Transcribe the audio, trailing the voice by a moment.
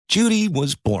Judy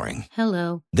was boring.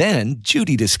 Hello. Then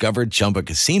Judy discovered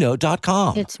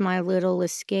ChumbaCasino.com. It's my little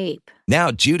escape. Now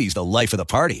Judy's the life of the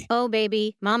party. Oh,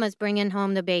 baby, mama's bringing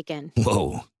home the bacon.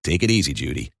 Whoa, take it easy,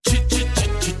 Judy.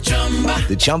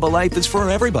 The Chumba life is for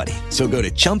everybody. So go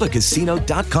to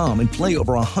ChumbaCasino.com and play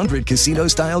over 100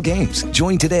 casino-style games.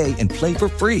 Join today and play for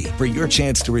free for your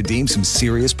chance to redeem some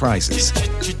serious prizes.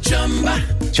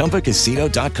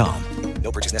 ChumbaCasino.com.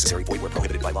 No purchase necessary. Void where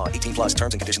prohibited by law. 18 plus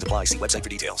terms and conditions apply. See website for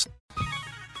details.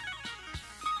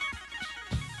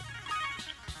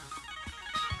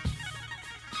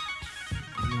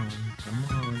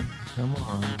 Come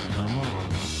on.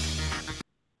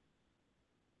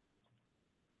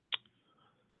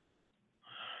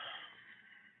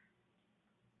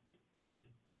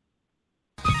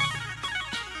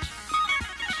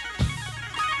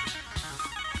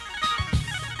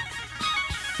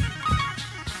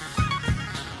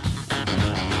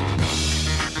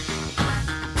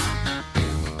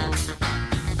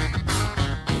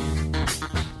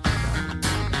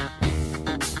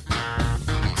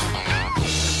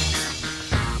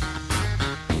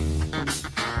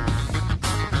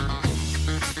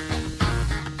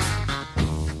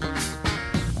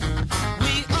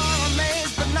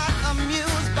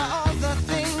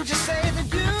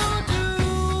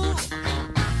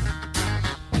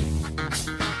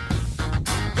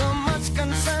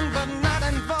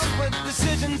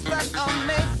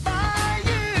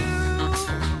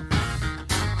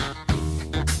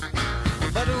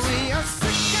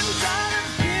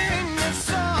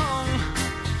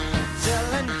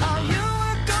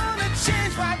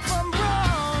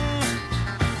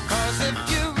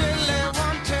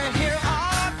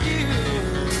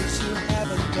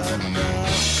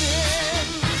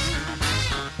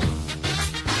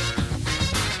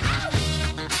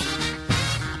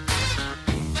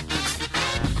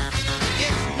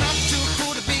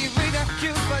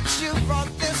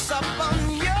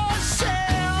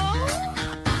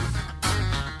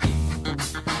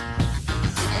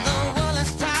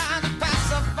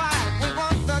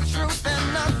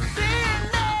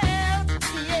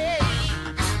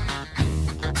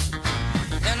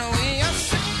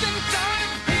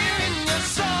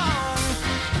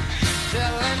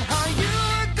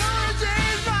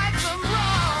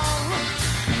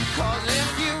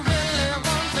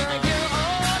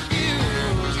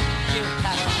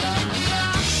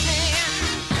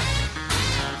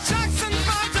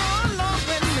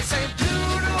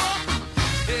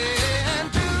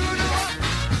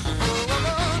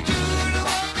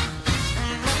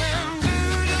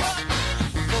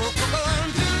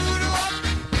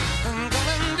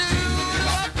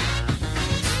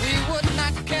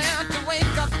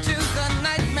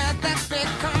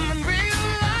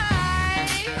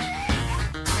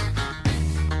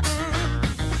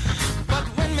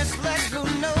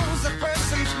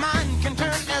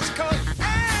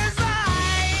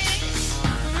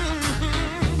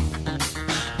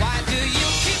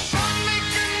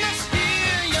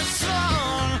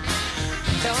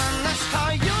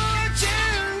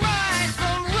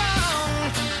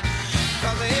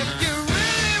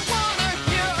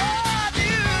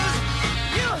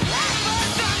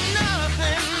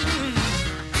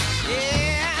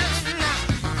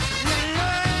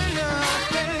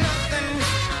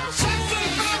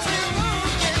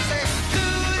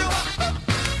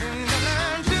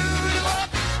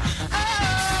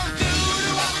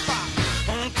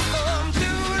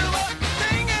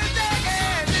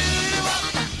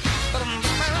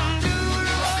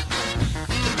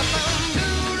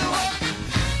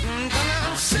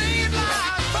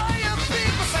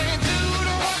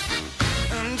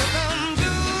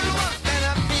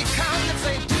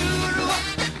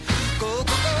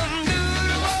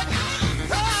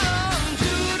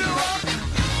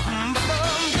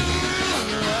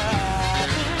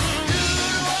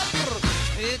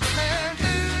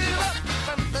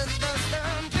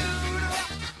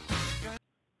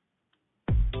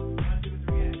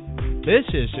 This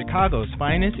is Chicago's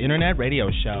finest internet radio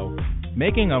show,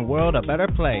 making a world a better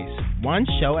place, one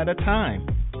show at a time.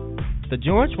 The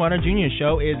George Wilder Jr.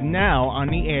 Show is now on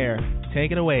the air.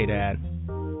 Take it away, Dad.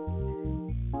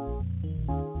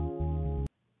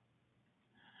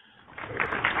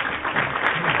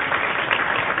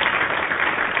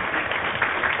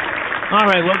 All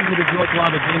right, welcome to the George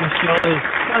Wilder Jr. Show.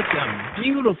 It's such a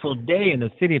beautiful day in the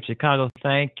city of Chicago.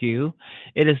 Thank you.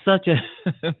 It is such a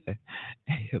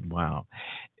wow.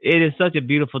 It is such a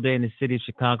beautiful day in the city of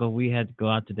Chicago. We had to go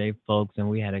out today, folks, and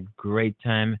we had a great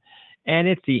time. And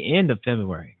it's the end of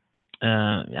February.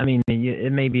 I mean,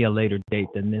 it may be a later date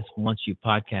than this once you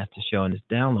podcast the show and it's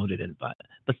downloaded, but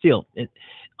still,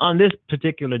 on this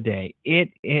particular day, it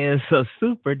is a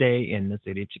super day in the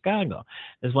city of Chicago.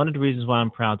 It's one of the reasons why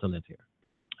I'm proud to live here.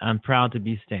 I'm proud to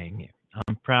be staying here.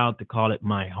 I'm proud to call it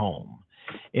my home.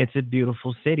 It's a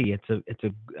beautiful city.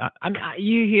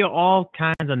 You hear all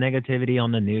kinds of negativity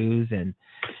on the news, and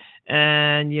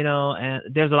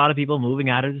there's a lot of people moving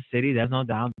out of the city. There's no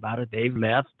doubt about it. They've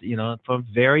left, for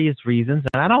various reasons,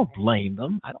 and I don't blame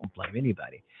them. I don't blame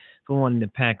anybody for wanting to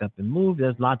pack up and move.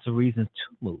 There's lots of reasons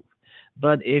to move,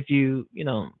 but if you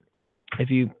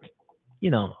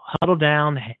huddle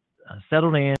down,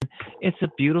 settle in, it's a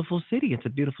beautiful city. It's a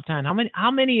beautiful town.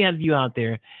 How many of you out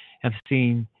there have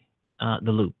seen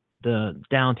the Loop, the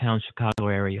downtown Chicago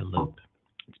area Loop?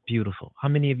 It's beautiful. How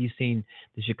many of you seen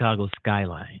the Chicago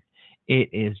skyline? It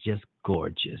is just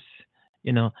gorgeous,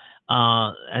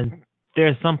 and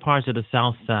there's some parts of the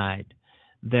South Side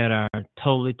that are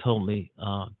totally, totally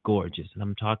gorgeous. And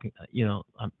I'm talking,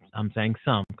 I'm saying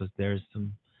some because there's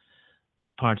some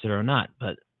parts that are not.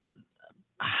 But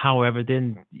however,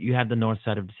 then you have the north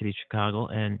side of the city of Chicago,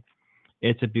 and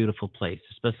it's a beautiful place,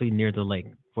 especially near the lake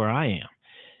where I am.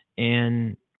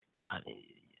 And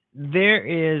there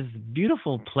is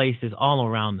beautiful places all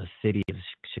around the city of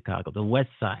Chicago. The West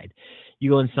Side, you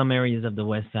go in some areas of the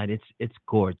West Side, it's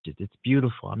gorgeous. It's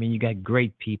beautiful. I mean, you got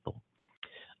great people,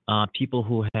 people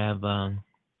who have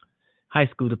high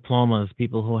school diplomas,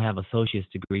 people who have associate's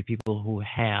degree, people who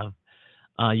have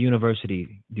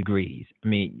university degrees. I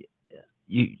mean,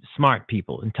 smart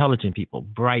people, intelligent people,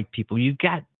 bright people. You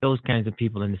got those kinds of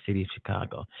people in the city of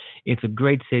Chicago. It's a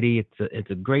great city. It's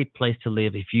a great place to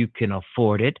live if you can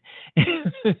afford it.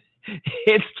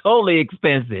 It's totally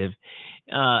expensive.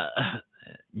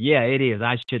 Yeah, it is.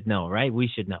 I should know, right? We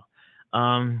should know.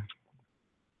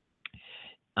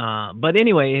 But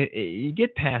anyway, you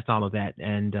get past all of that,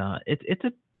 and it's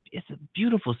a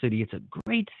beautiful city. It's a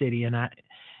great city,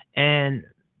 and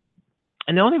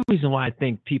the only reason why I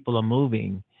think people are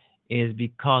moving is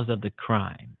because of the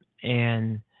crime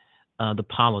and the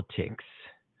politics,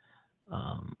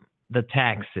 the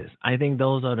taxes. I think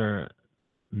those are the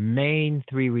main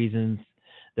three reasons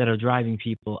that are driving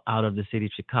people out of the city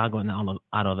of Chicago and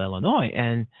out of Illinois.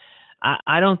 And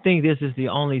I don't think this is the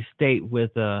only state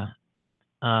with a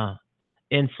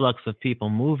influx of people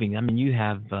moving. I mean, you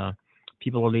have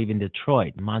people are leaving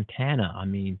Detroit, Montana. I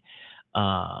mean,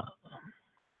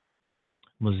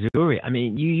 Missouri. I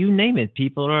mean, you name it.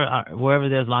 People are wherever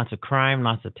there's lots of crime,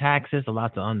 lots of taxes,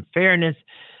 lots of unfairness,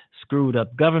 screwed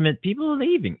up government. People are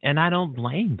leaving, and I don't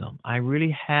blame them. I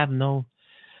really have no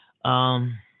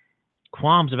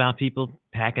qualms about people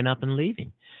packing up and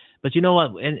leaving. But you know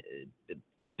what? And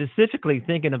specifically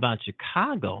thinking about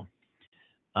Chicago,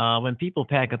 when people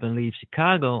pack up and leave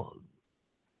Chicago,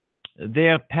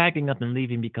 they're packing up and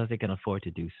leaving because they can afford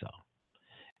to do so.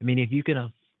 I mean, if you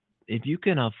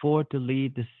can afford to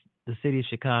leave the city of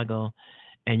Chicago,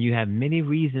 and you have many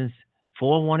reasons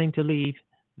for wanting to leave,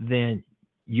 then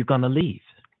you're gonna leave.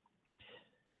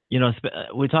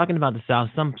 We're talking about the South.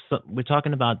 We're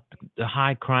talking about the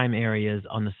high crime areas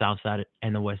on the South Side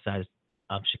and the West Side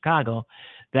of Chicago.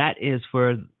 That is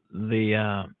where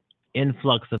the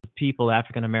influx of people,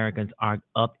 African Americans, are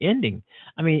upending.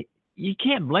 I mean, you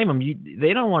can't blame them.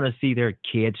 They don't want to see their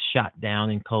kids shot down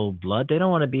in cold blood. They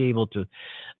don't want to be able to.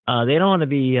 They don't want to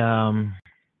be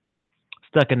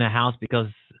stuck in the house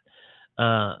because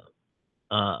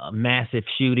a massive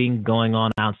shooting going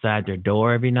on outside their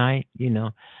door every night.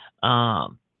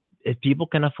 If people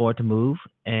can afford to move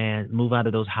and move out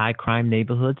of those high crime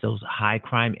neighborhoods, those high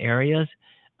crime areas,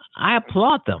 I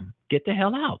applaud them. Get the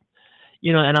hell out.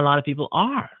 And a lot of people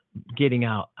are getting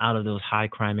out of those high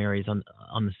crime areas on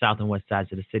the south and west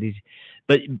sides of the cities.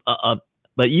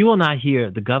 But you will not hear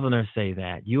the governor say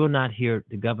that. You will not hear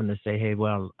the governor say, hey,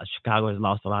 well, Chicago has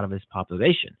lost a lot of its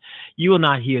population. You will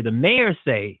not hear the mayor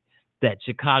say that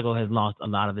Chicago has lost a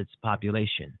lot of its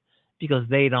population, because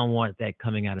they don't want that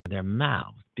coming out of their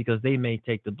mouths, because they may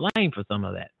take the blame for some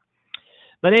of that.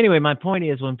 But anyway, my point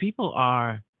is, when people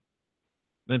are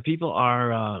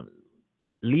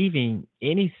leaving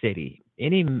any city,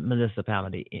 any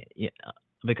municipality,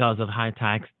 because of high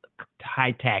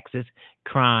taxes,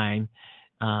 crime,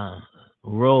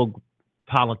 rogue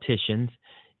politicians,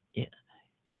 it's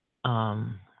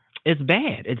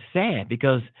bad. It's sad,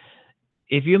 because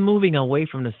if you're moving away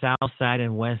from the south side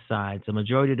and west sides, the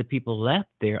majority of the people left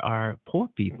there are poor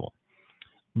people.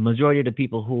 Majority of the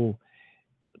people who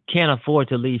can't afford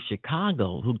to leave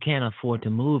Chicago, who can't afford to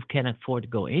move, can't afford to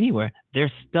go anywhere, they're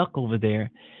stuck over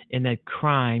there in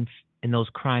those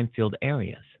crime-filled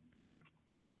areas.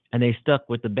 and they stuck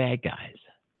with the bad guys.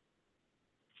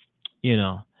 You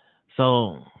know,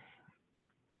 so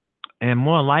and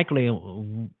more likely,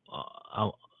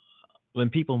 when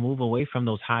people move away from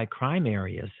those high crime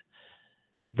areas,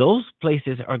 those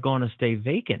places are going to stay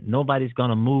vacant. Nobody's going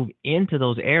to move into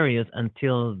those areas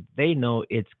until they know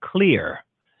it's clear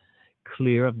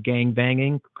of gang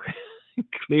banging,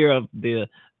 clear of the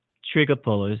trigger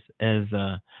pullers, as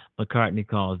McCartney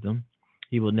calls them.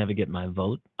 He will never get my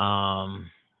vote.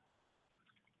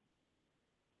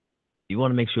 You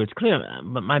want to make sure it's clear.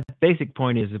 But my basic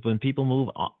point is that when people move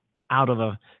out of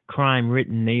a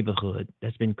crime-ridden neighborhood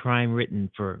that's been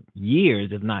crime-ridden for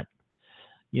years, if not,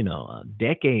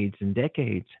 decades and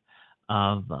decades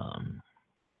of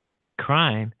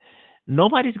crime,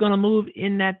 nobody's going to move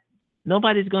in that.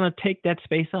 Nobody's going to take that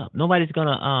space up. Nobody's going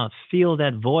to fill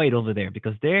that void over there,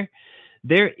 because there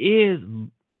is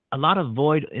a lot of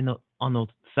void on the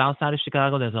south side of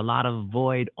Chicago. There's a lot of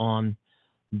void on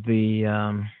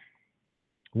the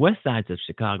west sides of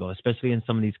Chicago, especially in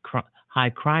some of these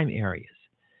high crime areas.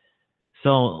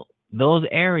 So those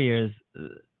areas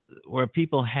where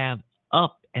people have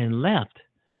up and left,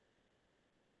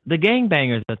 the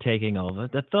gangbangers are taking over,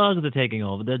 the thugs are taking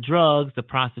over, the drugs, the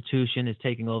prostitution is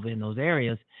taking over in those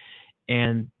areas,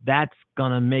 and that's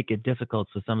going to make it difficult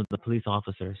for some of the police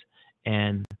officers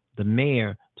and the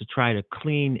mayor to try to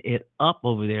clean it up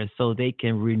over there so they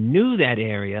can renew that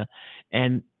area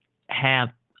and have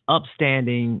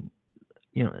upstanding,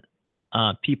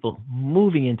 people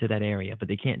moving into that area. But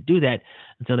they can't do that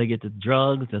until they get the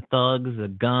drugs, the thugs, the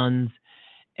guns,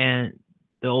 and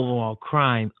the overall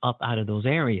crime up out of those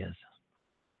areas,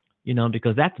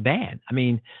 because that's bad. I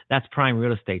mean, that's prime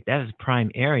real estate. That is prime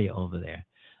area over there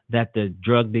that the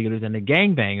drug dealers and the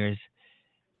gangbangers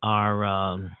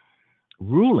are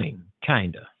ruling,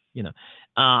 kind of.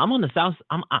 I'm on the south.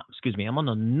 I'm on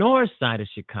the north side of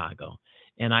Chicago,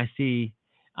 and I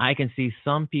can see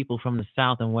some people from the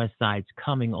south and west sides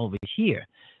coming over here,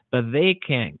 but they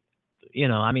can't.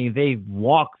 They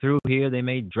walk through here. They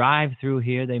may drive through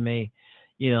here. They may,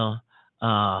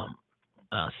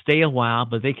 stay a while,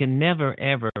 but they can never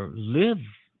ever live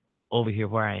over here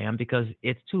where I am, because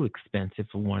it's too expensive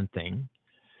for one thing,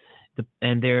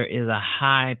 and there is a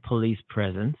high police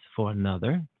presence for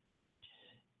another,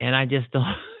 and I just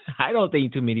don't. I don't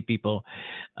think too many people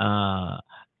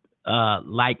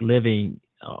like living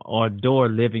or adore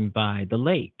living by the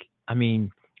lake. I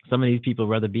mean, some of these people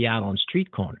rather be out on street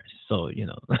corners. So,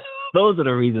 those are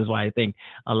the reasons why I think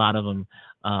a lot of them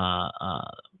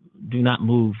do not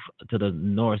move to the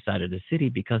north side of the city,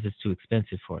 because it's too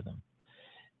expensive for them.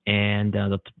 And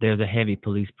there's a heavy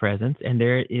police presence, and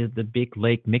there is the big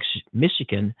Lake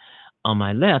Michigan on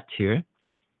my left here,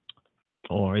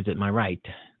 or is it my right?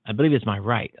 I believe it's my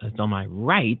right. It's on my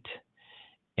right.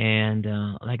 And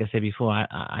like I said before,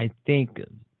 I think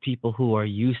people who are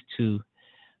used to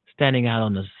standing out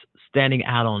on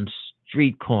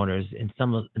street corners in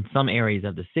some areas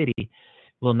of the city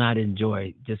will not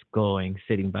enjoy just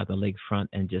sitting by the lakefront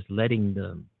and just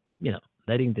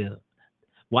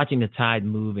watching the tide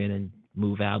move in and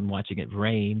move out and watching it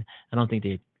rain. I don't think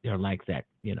they're like that.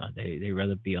 They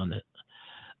rather be on the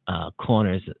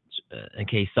corners in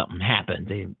case something happens.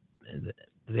 They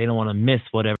don't want to miss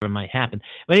whatever might happen.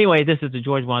 But anyway, this is the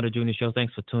George Wilder Jr. Show.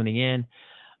 Thanks for tuning in.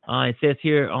 It says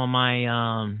here on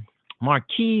my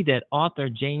marquee that author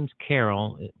James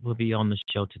Carroll will be on the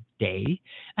show today.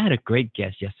 I had a great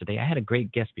guest yesterday. I had a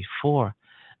great guest before.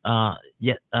 All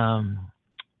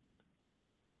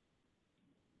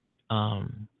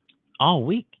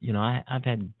week. I've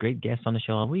had great guests on the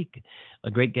show all week.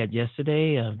 A great guest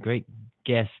yesterday, a great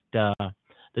guest the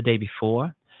day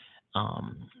before.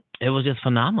 It was just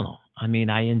phenomenal. I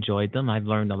mean, I enjoyed them. I've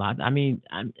learned a lot. I learned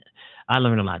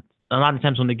a lot. A lot of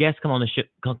times when the guests come on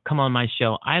my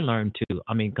show, I learn too.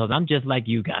 I mean, because I'm just like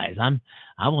you guys. I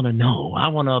want to know. I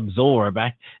want to absorb.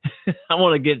 I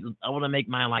want to make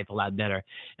my life a lot better.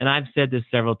 And I've said this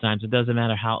several times. It doesn't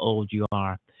matter how old you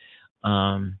are.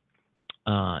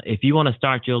 If you want to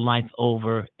start your life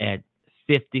over at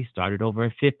 50, start it over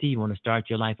at 50. You want to start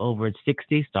your life over at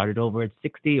 60, start it over at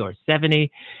 60 or 70.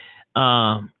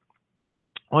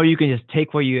 Or you can just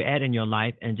take where you're at in your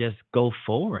life and just go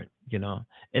forward,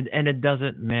 And it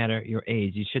doesn't matter your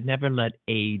age. You should never let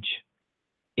age,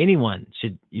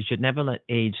 you should never let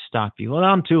age stop you. Well,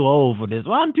 I'm too old for this.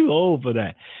 Well, I'm too old for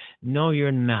that. No,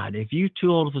 you're not. If you're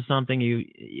too old for something, you're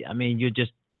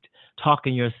just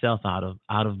talking yourself out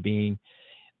of being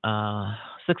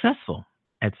successful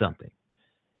at something.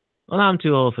 Well, I'm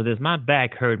too old for this. My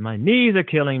back hurt. My knees are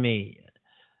killing me.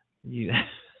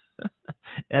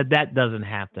 That doesn't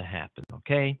have to happen,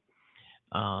 okay?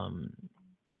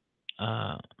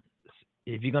 uh,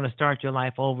 if you're going to start your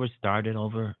life over, start it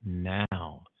over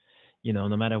now.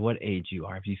 No matter what age you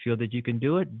are. If you feel that you can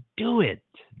do it, do it.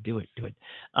 Do it. Do it.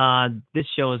 This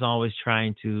show is always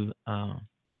trying to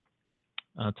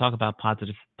talk about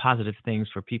positive things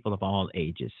for people of all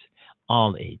ages.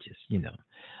 All ages,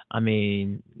 I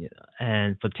mean,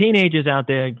 and for teenagers out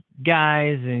there,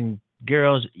 guys and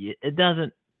girls, it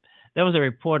doesn't. There was a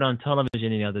report on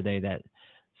television the other day that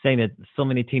saying that so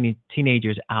many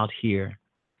teenagers out here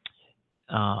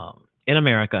in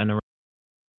America and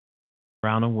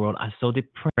around the world are so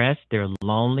depressed, they're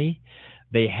lonely,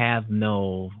 they have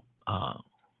no uh,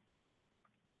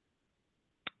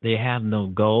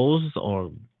 goals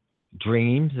or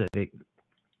dreams.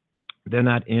 They're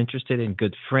not interested in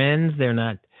good friends. They're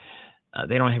not.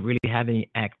 They don't really have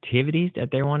any activities that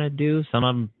they want to do. Some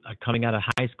of them are coming out of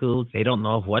high school. They don't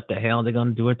know what the hell they're going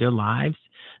to do with their lives.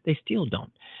 They still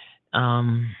don't.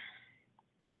 Um,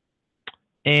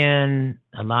 and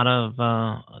a lot of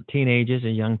teenagers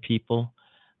and young people,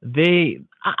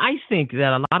 I think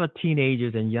that a lot of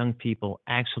teenagers and young people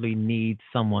actually need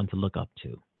someone to look up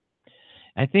to.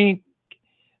 I think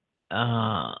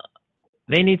uh,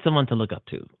 they need someone to look up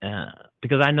to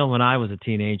because I know when I was a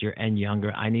teenager and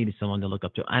younger, I needed someone to look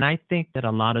up to. And I think that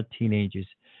a lot of teenagers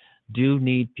do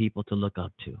need people to look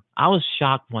up to. I was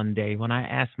shocked one day when I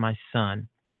asked my son,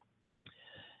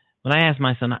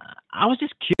 I was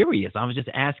just curious. I was just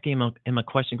asking him a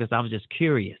question because I was just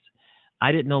curious.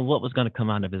 I didn't know what was going to come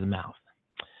out of his mouth.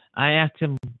 I asked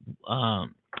him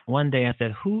one day, I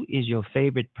said, "Who is your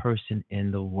favorite person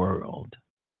in the world?"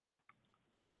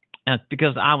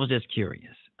 Because I was just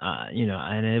curious,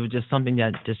 and it was just something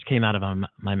that just came out of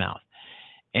my mouth.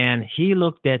 And he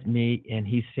looked at me and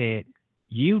he said,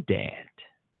 "You, Dad."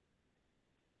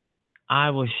 I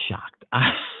was shocked.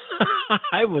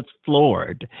 I was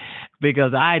floored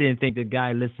because I didn't think the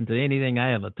guy listened to anything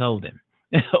I ever told him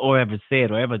or ever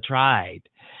said or ever tried.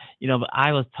 But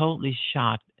I was totally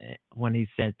shocked when he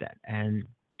said that. And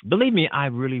believe me, I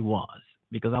really was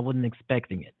because I wasn't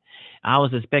expecting it. I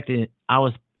was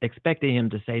expecting him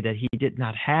to say that he did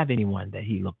not have anyone that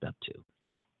he looked up to.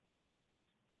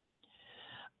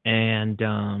 And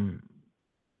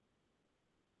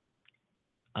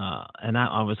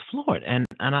I was floored. And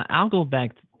I'll go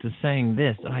back to saying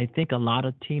this. I think a lot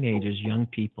of teenagers, young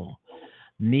people,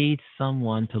 need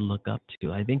someone to look up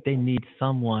to. I think they need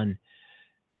someone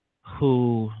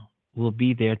who will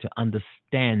be there to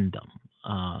understand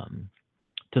them,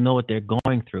 to know what they're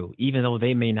going through, even though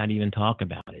they may not even talk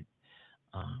about it.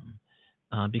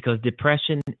 Because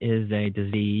depression is a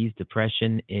disease.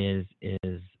 Depression is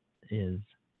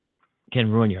can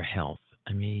ruin your health.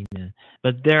 I mean,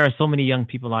 but there are so many young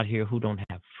people out here who don't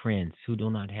have friends, who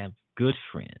do not have good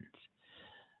friends.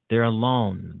 They're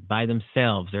alone by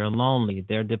themselves. They're lonely.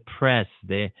 They're depressed.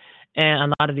 And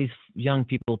a lot of these young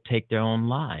people take their own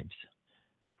lives.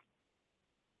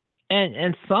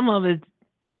 And some of it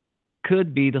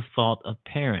could be the fault of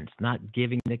parents not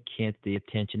giving the kids the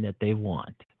attention that they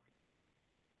want.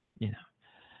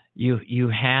 You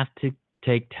have to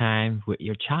take time with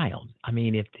your child. I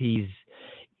mean, if he's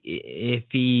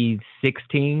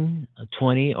 16,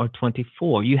 20, or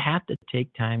 24, you have to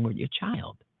take time with your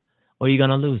child, or you're going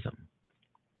to lose them.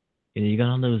 You're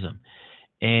going to lose them.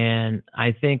 And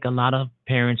I think a lot of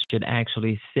parents should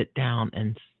actually sit down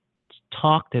and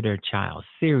talk to their child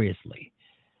seriously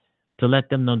to let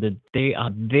them know that they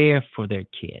are there for their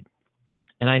kid.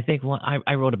 And I think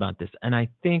I wrote about this, and I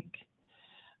think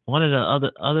one of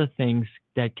the other things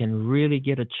that can really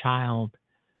get a child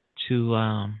to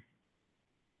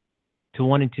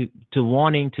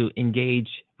wanting to engage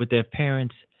with their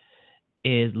parents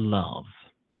is love.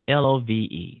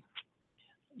 LOVE.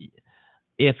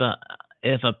 If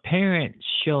a parent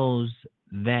shows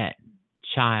that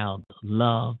child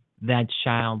love, that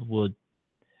child will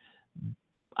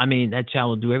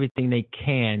do everything they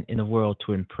can in the world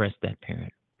to impress that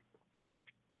parent.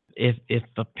 If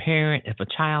a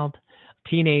child,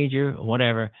 teenager,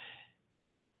 whatever,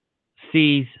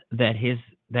 sees that his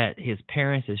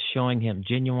parents is showing him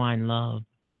genuine love,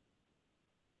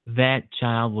 that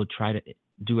child will try to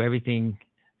do everything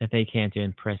that they can to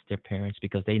impress their parents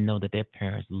because they know that their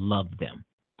parents love them,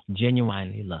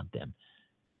 genuinely love them.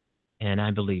 And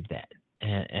I believe that.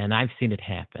 And I've seen it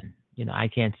happen. I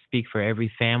can't speak for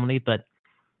every family, but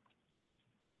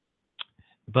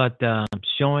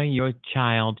showing your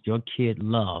kid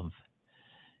love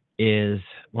is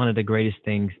one of the greatest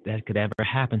things that could ever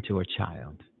happen to a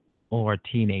child or a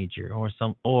teenager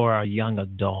or a young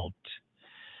adult.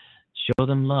 Show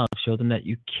them love. Show them that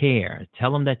you care.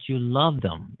 Tell them that you love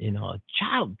them. A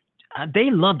child, they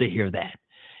love to hear that.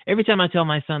 Every time I tell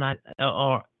my son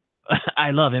or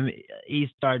I love him, he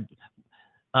starts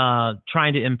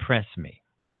trying to impress me.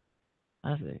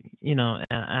 I say, and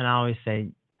I always say,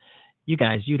 you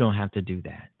guys, you don't have to do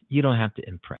that. You don't have to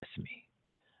impress me.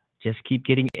 Just keep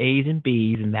getting A's and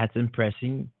B's, and that's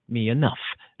impressing me enough.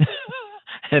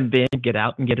 And then get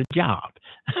out and get a job.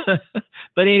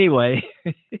 But anyway,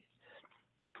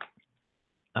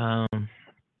 um,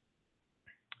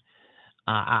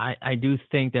 I do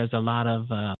think there's a lot of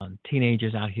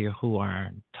teenagers out here who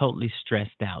are totally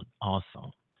stressed out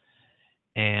also.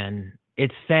 And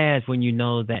it's sad when you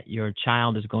know that your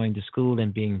child is going to school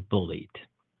and being bullied,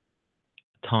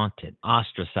 taunted,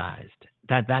 ostracized.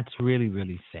 That's really,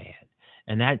 really sad.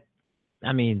 And that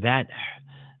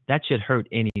should hurt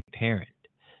any parent.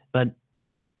 But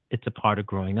it's a part of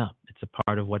growing up. It's a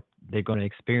part of what they're going to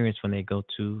experience when they go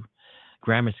to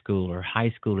grammar school or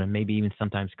high school and maybe even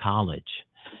sometimes college.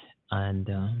 And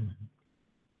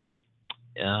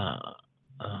uh,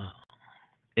 uh,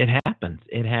 it happens.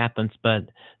 It happens. But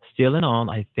still in all,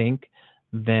 I think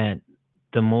that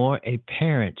the more a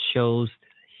parent shows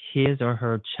his or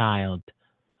her child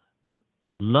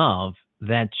love,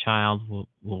 that child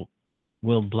will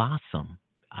blossom.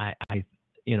 I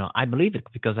believe it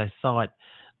because I saw it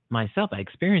myself. I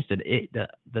experienced it.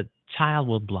 The child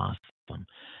will blossom.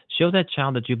 Show that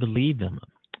child that you believe in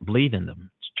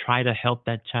them. Try to help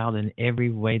that child in every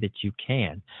way that you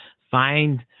can.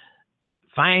 Find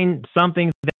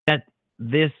something that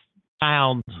this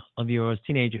child of yours,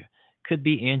 teenager, could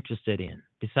be interested in.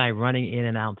 Besides running in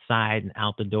and outside and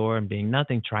out the door and being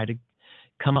nothing, try to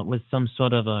come up with some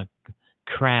sort of a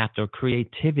craft or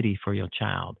creativity for your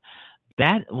child.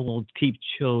 That will keep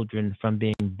children from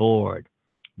being bored,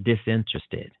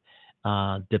 disinterested,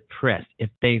 depressed. If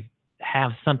they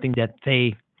have something that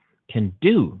they can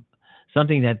do,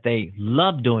 something that they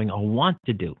love doing or want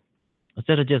to do,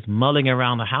 instead of just mulling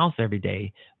around the house every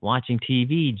day, watching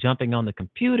TV, jumping on the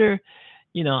computer,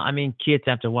 kids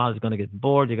after a while are going to get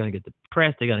bored. They're going to get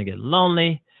depressed. They're going to get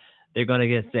lonely. They're going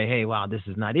to say, hey, wow, this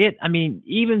is not it.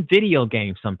 Even video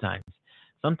games sometimes.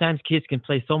 Sometimes kids can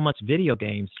play so much video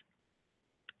games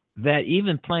that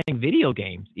even playing video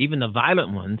games, even the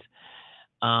violent ones,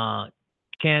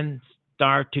 can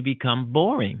start to become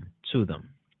boring to them.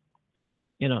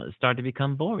 Start to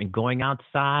become boring. Going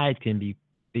outside can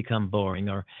become boring,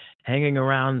 or hanging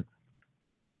around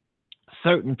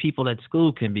certain people at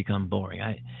school can become boring.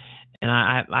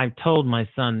 I told my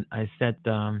son, I said,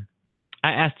 I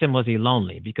asked him, was he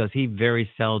lonely? Because he very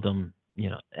seldom,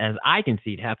 as I can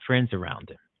see, have friends around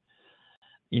him.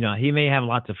 He may have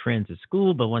lots of friends at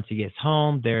school, but once he gets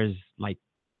home, there's like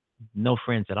no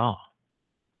friends at all.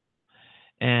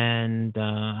 And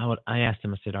I asked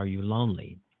him, I said, are you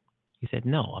lonely? He said,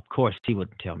 no, of course he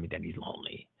wouldn't tell me that he's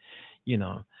lonely.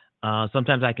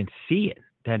 Sometimes I can see it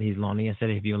that he's lonely. I said,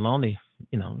 if you're lonely,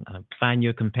 find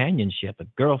your companionship, a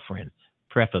girlfriend,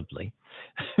 preferably.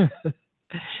 He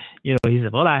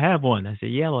said, well, I have one. I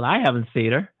said, yeah, well, I haven't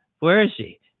seen her. Where is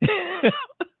she?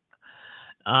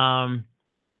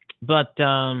 But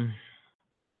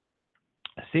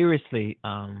seriously,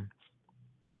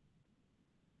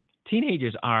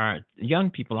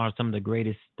 young people are some of the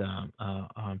greatest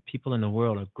people in the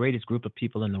world, the greatest group of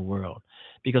people in the world,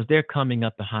 because they're coming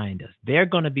up behind us. They're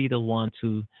going to be the ones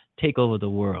who take over the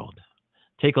world,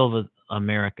 take over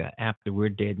America after we're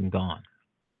dead and gone,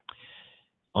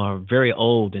 or very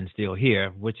old and still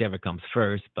here, whichever comes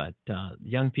first. But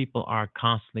young people are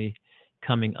constantly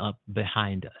coming up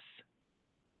behind us.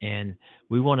 And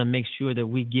we want to make sure that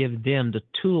we give them the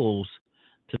tools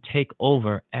to take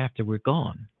over after we're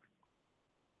gone.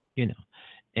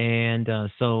 And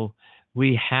so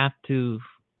we have to.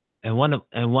 And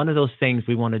one of those things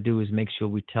we want to do is make sure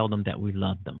we tell them that we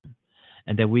love them,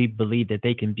 and that we believe that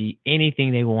they can be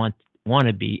anything they want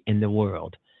to be in the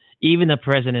world, even the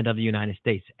president of the United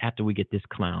States. After we get this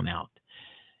clown out,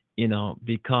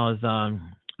 because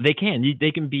they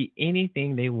can be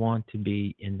anything they want to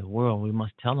be in the world. We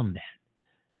must tell them that.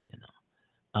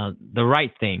 The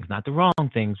right things, not the wrong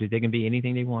things. They can be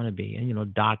anything they want to be.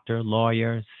 And, doctor,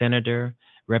 lawyer, senator,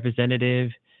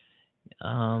 representative,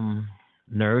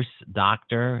 nurse,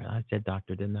 doctor. I said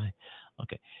doctor, didn't I?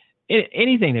 Okay.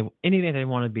 Anything they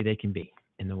want to be, they can be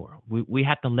in the world. We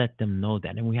have to let them know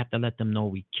that, and we have to let them know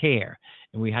we care,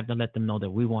 and we have to let them know that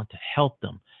we want to help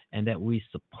them and that we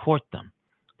support them.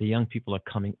 The young people are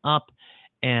coming up,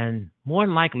 and more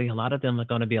than likely, a lot of them are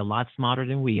going to be a lot smarter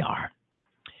than we are.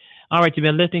 All right, you've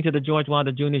been listening to the George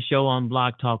Wilder Jr. Show on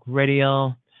Blog Talk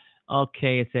Radio.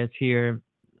 Okay, it says here,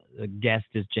 the guest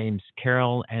is James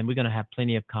Carroll, and we're going to have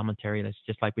plenty of commentary. That's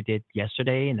just like we did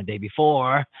yesterday and the day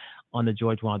before on the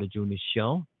George Wilder Jr.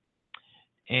 Show.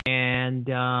 And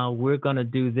we're going to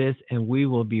do this, and we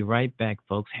will be right back,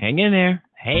 folks. Hang in there.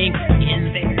 Hang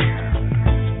in there.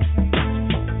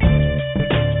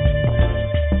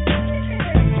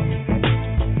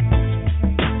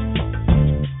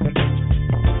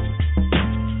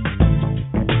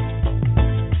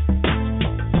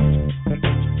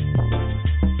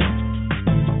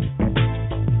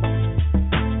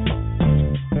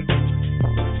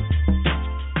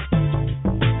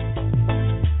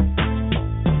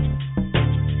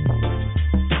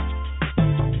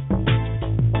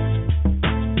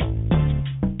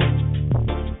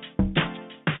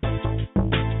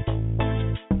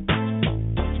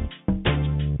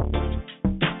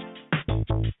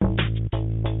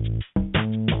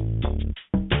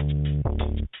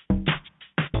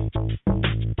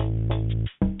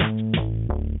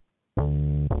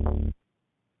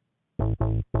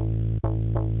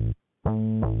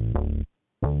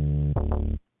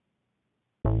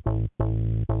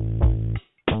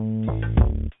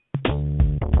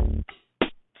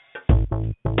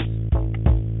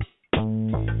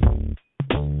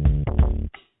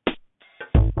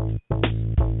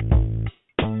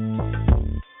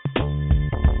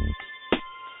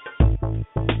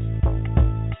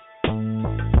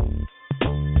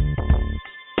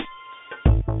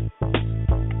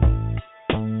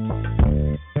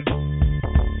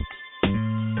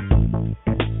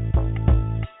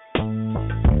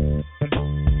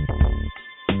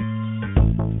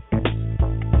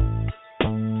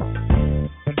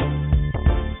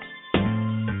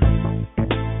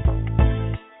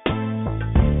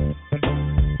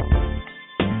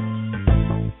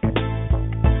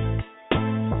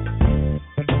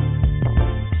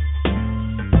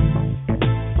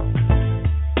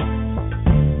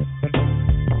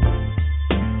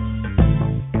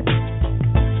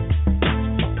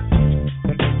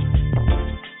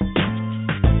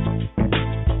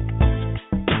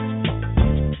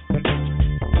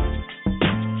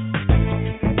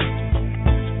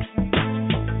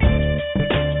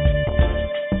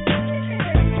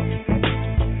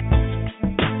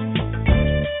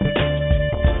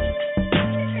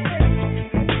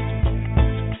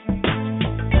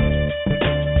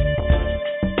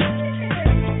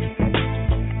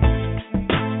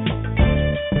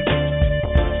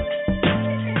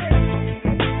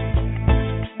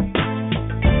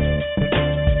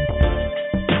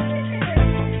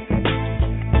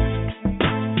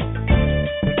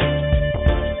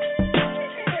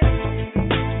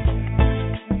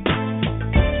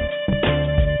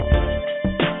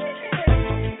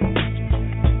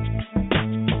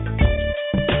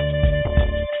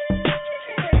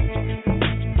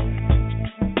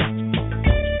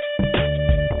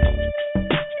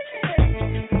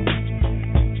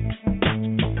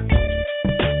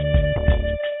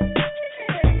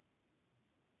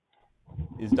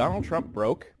 Is Donald Trump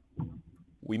broke?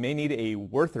 We may need a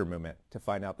Werther movement to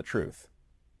find out the truth.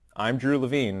 I'm Drew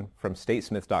Levine from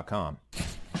statesmith.com.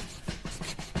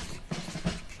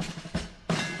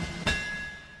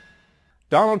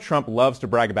 Donald Trump loves to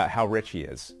brag about how rich he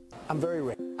is. I'm very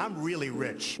rich. I'm really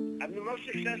rich. I'm the most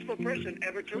successful person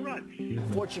ever to run.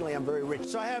 Fortunately, I'm very rich.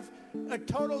 So I have a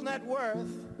total net worth,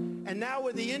 and now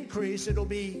with the increase, it'll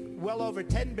be well over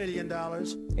 $10 billion.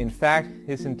 In fact,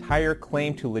 his entire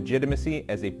claim to legitimacy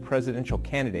as a presidential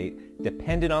candidate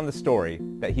depended on the story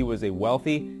that he was a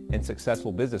wealthy and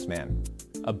successful businessman,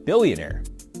 a billionaire.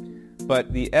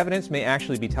 But the evidence may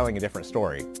actually be telling a different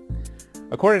story.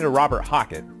 According to Robert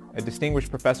Hockett, a distinguished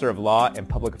professor of law and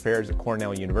public affairs at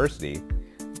Cornell University,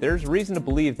 there's reason to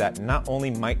believe that not only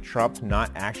might Trump not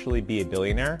actually be a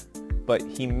billionaire, but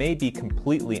he may be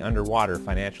completely underwater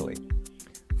financially.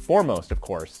 Foremost, of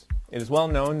course, it is well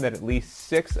known that at least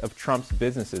 6 of Trump's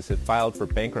businesses have filed for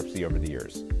bankruptcy over the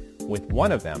years, with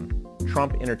one of them,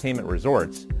 Trump Entertainment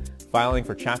Resorts, filing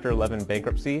for Chapter 11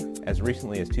 bankruptcy as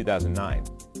recently as 2009.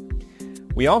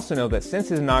 We also know that since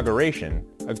his inauguration,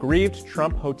 aggrieved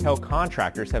Trump hotel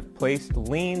contractors have placed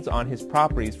liens on his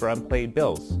properties for unpaid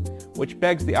bills, which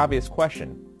begs the obvious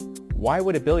question, why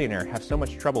would a billionaire have so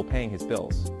much trouble paying his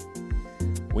bills?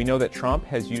 We know that Trump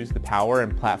has used the power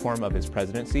and platform of his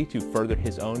presidency to further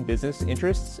his own business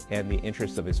interests and the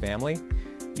interests of his family,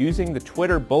 using the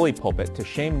Twitter bully pulpit to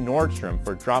shame Nordstrom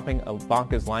for dropping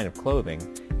Ivanka's line of clothing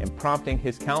and prompting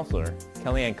his counselor,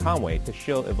 Kellyanne Conway, to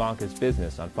shill Ivanka's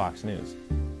business on Fox News.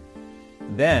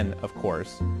 Then, of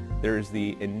course, there's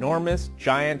the enormous,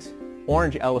 giant,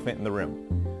 orange elephant in the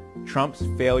room, Trump's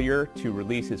failure to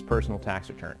release his personal tax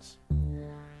returns.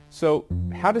 So,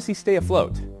 how does he stay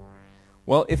afloat?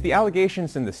 Well, if the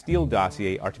allegations in the Steele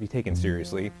dossier are to be taken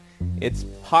seriously, it's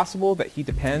possible that he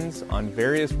depends on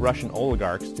various Russian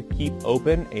oligarchs to keep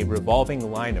open a revolving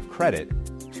line of credit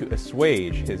to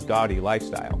assuage his gaudy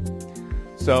lifestyle.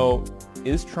 So,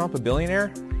 is Trump a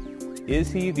billionaire?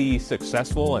 Is he the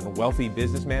successful and wealthy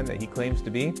businessman that he claims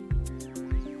to be?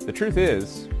 The truth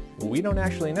is, we don't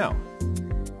actually know.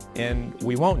 And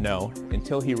we won't know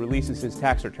until he releases his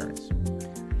tax returns.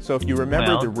 So if you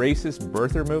remember the racist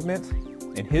birther movement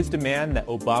and his demand that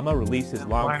Obama release his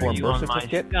long-form birth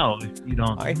certificate,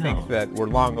 I think that we're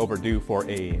long overdue for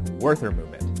a worther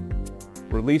movement.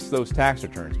 Release those tax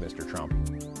returns, Mr. Trump.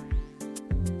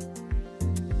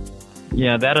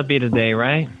 Yeah, that'll be the day,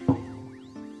 right?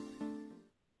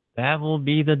 That will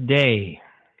be the day.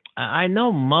 I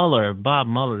know Bob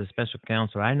Mueller, the special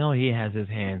counsel, I know he has his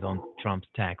hands on Trump's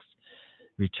tax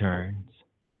returns.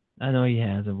 I know he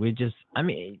has, and we're just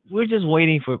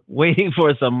waiting for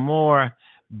some more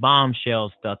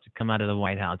bombshell stuff to come out of the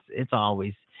White House. It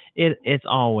always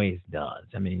does.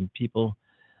 I mean, people,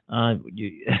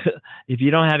 if you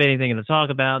don't have anything to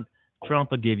talk about, Trump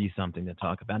will give you something to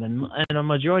talk about. And a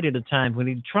majority of the time,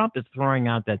 when Trump is throwing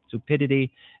out that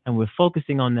stupidity, and we're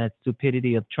focusing on that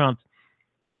stupidity of Trump,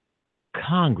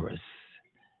 Congress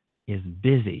is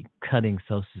busy cutting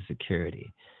Social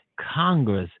Security.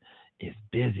 Congress is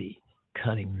busy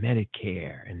cutting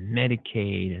Medicare and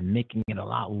Medicaid and making it a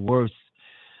lot worse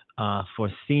for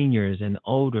seniors and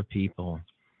older people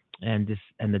and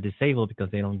the disabled, because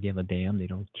they don't give a damn. They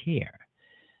don't care.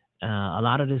 A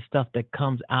lot of this stuff that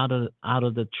comes out of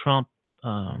the Trump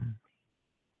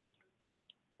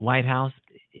White House,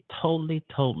 totally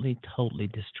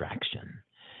distraction.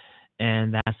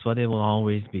 And that's what it will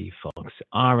always be, folks.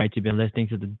 All right, you've been listening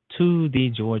to the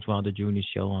George Wilder Jr.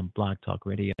 Show on Blog Talk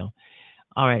Radio.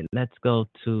 All right, let's go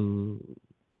to...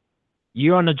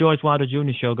 You're on the George Wilder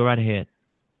Jr. Show. Go right ahead.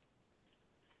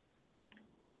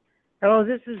 Hello,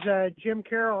 this is Jim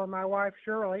Carroll and my wife,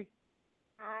 Shirley.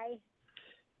 Hi.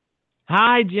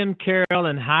 Hi, Jim Carroll,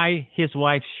 and hi, his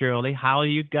wife, Shirley. How are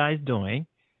you guys doing?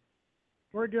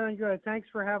 We're doing good. Thanks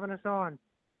for having us on.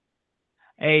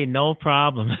 Hey, no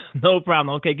problem. No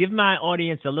problem. Okay, give my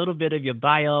audience a little bit of your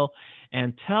bio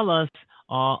and tell us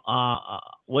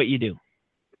what you do.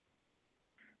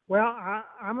 Well,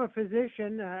 I'm a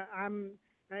physician. I'm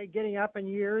getting up in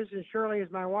years, and Shirley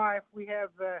is my wife. We have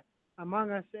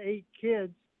among us 8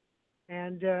 kids,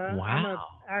 and wow.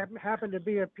 I happen to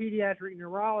be a pediatric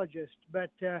neurologist.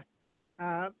 But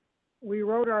we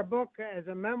wrote our book as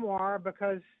a memoir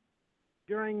because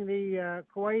during the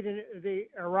the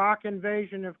Iraq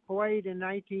invasion of Kuwait in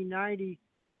 1990,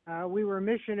 we were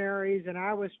missionaries, and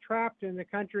I was trapped in the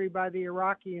country by the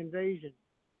Iraqi invasion.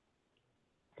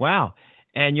 Wow.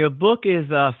 And your book is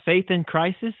Faith in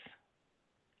Crisis?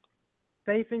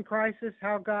 Faith in Crisis,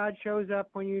 How God Shows Up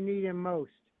When You Need Him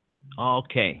Most.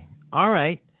 Okay. All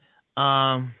right.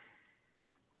 So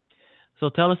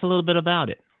tell us a little bit about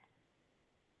it.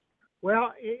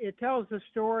 Well, it tells the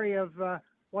story of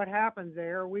what happened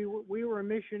there. We were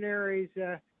missionaries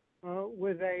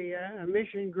with a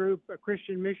mission group,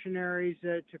 Christian missionaries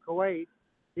to Kuwait.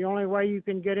 The only way you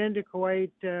can get into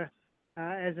Kuwait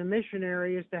as a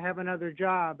missionary is to have another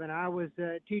job, and I was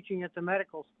teaching at the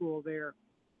medical school there.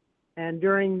 And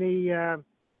during that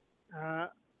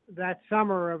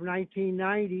summer of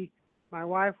 1990, my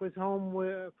wife was home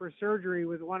for surgery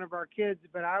with one of our kids,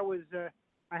 but I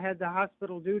had the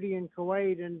hospital duty in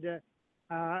Kuwait, and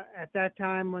at that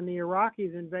time when the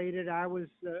Iraqis invaded, I was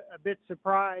a bit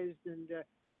surprised and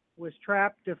was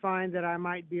trapped to find that I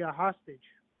might be a hostage.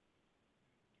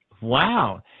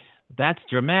 Wow, that's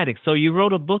dramatic. So you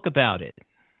wrote a book about it?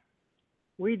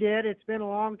 We did. It's been a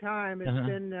long time. It's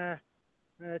been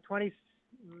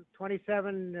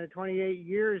 27, 28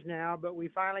 years now, but we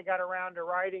finally got around to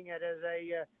writing it as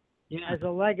a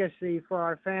legacy for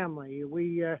our family.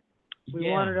 We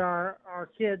wanted our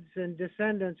kids and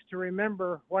descendants to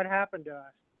remember what happened to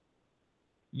us.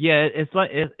 Yeah,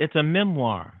 it's a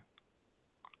memoir.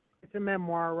 It's a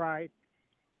memoir, right?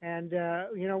 And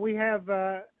we have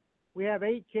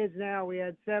 8 kids now. We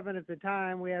had 7 at the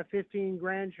time. We have 15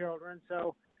 grandchildren.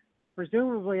 So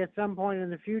presumably at some point in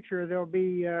the future there'll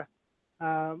be a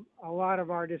lot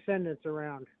of our descendants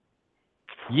around.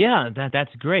 Yeah,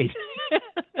 that's great.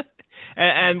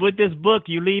 And with this book,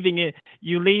 you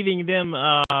leaving them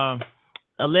a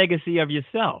legacy of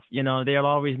yourself. You know, they'll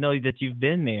always know that you've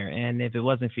been there, and if it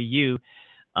wasn't for you,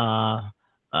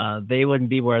 they wouldn't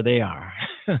be where they are.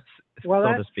 Well,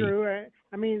 so that's true.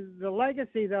 I mean, the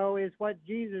legacy though is what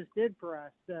Jesus did for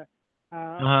us.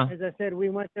 As I said, we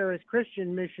went there as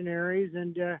Christian missionaries,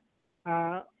 and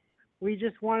we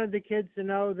just wanted the kids to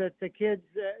know that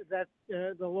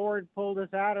the Lord pulled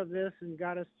us out of this and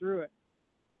got us through it.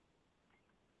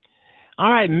 All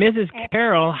right, Mrs.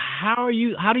 Carroll, how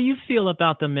do you feel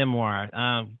about the memoir?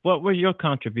 What were your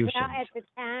contributions? Well, at the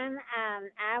time,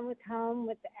 I was home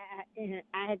with.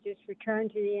 I had just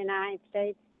returned to the United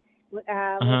States with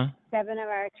 7 of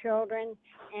our children,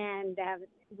 and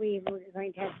we were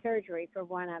going to have surgery for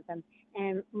one of them.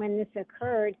 And when this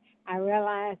occurred, I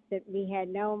realized that we had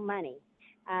no money,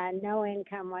 no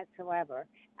income whatsoever.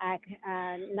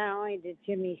 Not only did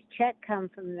Jimmy's check come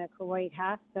from the Kuwait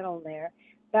hospital there,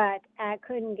 but I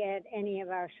couldn't get any of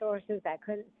our sources. I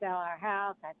couldn't sell our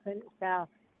house. I couldn't sell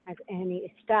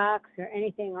any stocks or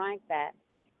anything like that.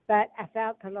 But I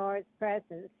felt the Lord's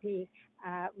presence. We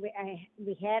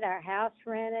had our house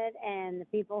rented, and the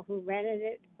people who rented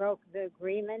it broke the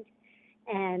agreement.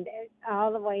 And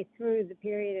all the way through the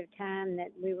period of time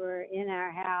that we were in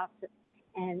our house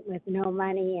and with no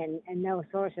money and no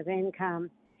source of income,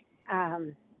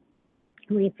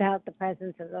 we felt the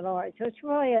presence of the Lord. So it's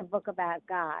really a book about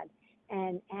God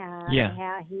and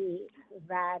how He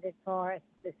provided for us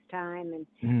this time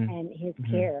and His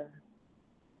care.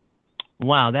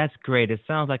 Wow, that's great. It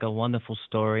sounds like a wonderful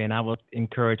story, and I will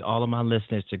encourage all of my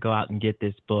listeners to go out and get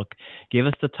this book. Give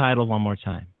us the title one more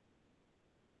time.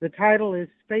 The title is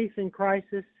Faith in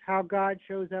Crisis, How God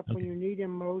Shows Up When You Need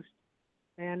Him Most.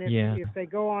 And if they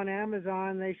go on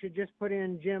Amazon, they should just put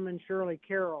in Jim and Shirley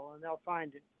Carroll, and they'll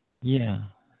find it. Yeah.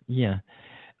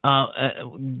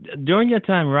 During your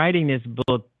time writing this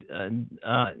book,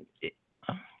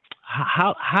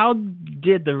 how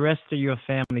did the rest of your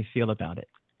family feel about it?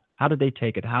 How did they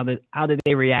take it? How did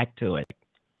they react to it?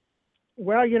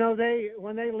 Well,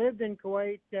 when they lived in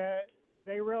Kuwait,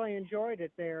 they really enjoyed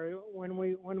it there. When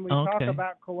we talk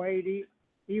about Kuwait,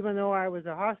 even though I was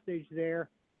a hostage there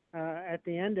at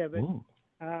the end of it,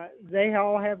 they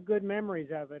all have good memories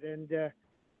of it. And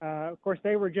of course,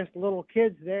 they were just little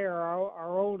kids there.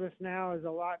 Our oldest now is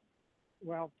a lot,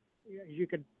 well, as you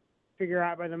could figure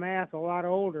out by the math, a lot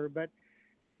older. But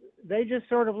they just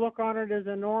sort of look on it as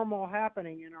a normal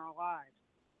happening in our lives.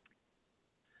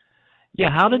 Yeah,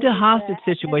 how did the hostage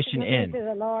situation end? To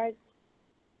the Lord.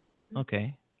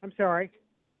 Okay. I'm sorry.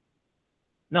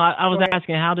 No, I was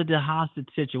asking, how did the hostage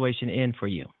situation end for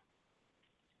you?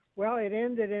 Well, it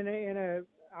ended in a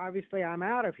obviously I'm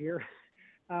out of here.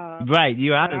 Right,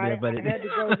 you're out of there, but I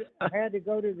had to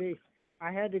go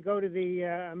to the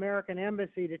American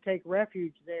embassy to take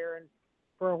refuge there, and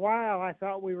for a while I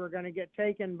thought we were going to get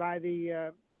taken by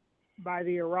the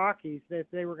Iraqis, that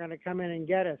they were going to come in and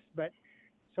get us, but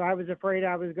so I was afraid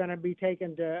I was going to be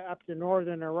taken up to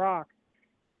northern Iraq.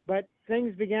 But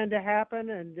things began to happen,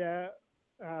 and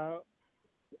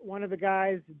one of the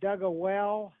guys dug a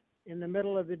well in the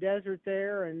middle of the desert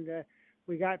there, and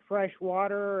we got fresh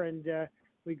water, and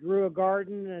we grew a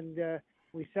garden, and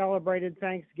we celebrated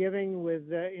Thanksgiving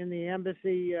with in the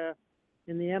embassy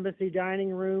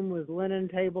dining room with linen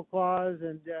tablecloths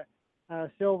and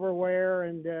silverware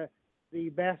and the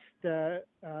best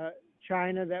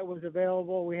china that was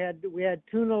available. We had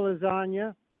tuna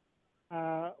lasagna.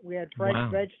 We had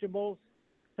fresh vegetables.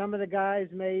 Some of the guys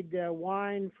made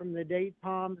wine from the date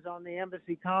palms on the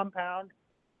embassy compound.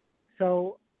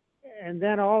 So, and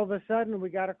then all of a sudden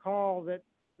we got a call that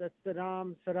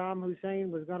Saddam Hussein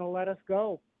was going to let us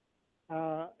go.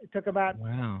 It took about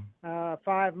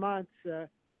 5 months. This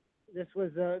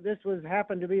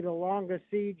happened to be the longest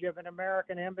siege of an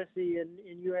American embassy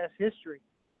in U.S. history.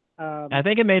 I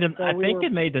think it made it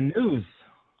made the news.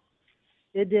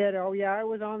 It did. Oh yeah, it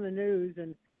was on the news,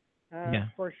 and of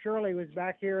course Shirley was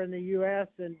back here in the U.S.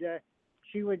 and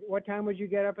she would. What time would you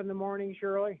get up in the morning,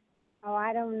 Shirley? Oh,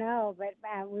 I don't know, but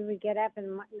we would get up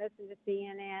and listen to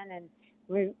CNN, and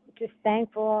we're just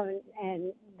thankful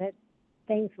and that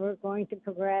things were going to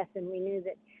progress, and we knew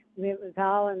that it was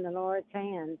all in the Lord's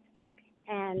hands.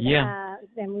 And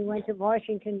then we went to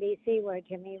Washington, D.C., where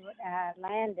Jimmy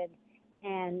landed,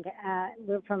 and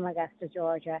we're from Augusta,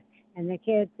 Georgia, and the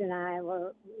kids and I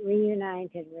were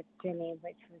reunited with Jimmy,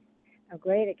 which was a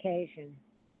great occasion.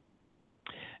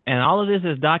 And all of this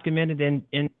is documented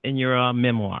in your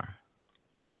memoir.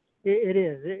 It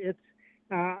is. It's.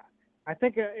 I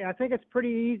think it's pretty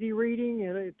easy reading.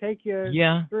 It'll take you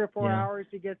 3 or 4 hours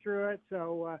to get through it.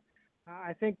 So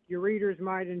I think your readers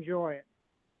might enjoy it.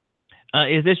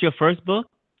 Is this your first book?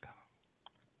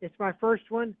 It's my first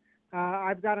one.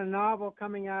 I've got a novel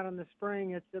coming out in the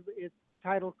spring. It's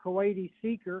titled Kuwaiti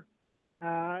Seeker,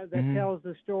 that tells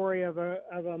the story of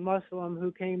a Muslim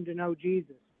who came to know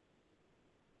Jesus.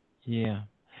 Yeah.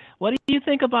 What do you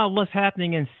think about what's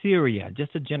happening in Syria?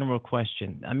 Just a general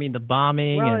question. I mean, the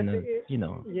bombing Well, and the.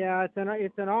 Yeah,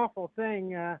 it's an awful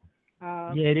thing. Yeah,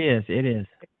 it is. It is.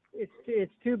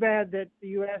 It's too bad that the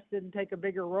U.S. didn't take a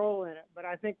bigger role in it, but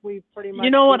I think we pretty much. You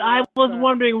know what? I was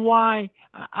wondering why.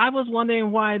 I was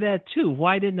wondering why that too.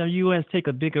 Why didn't the U.S. take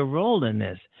a bigger role in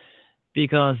this?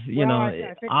 Because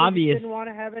I think obvious. we didn't want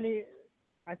to have any.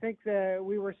 I think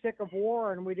we were sick of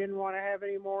war and we didn't want to have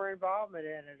any more involvement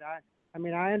in it. I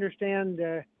mean, I understand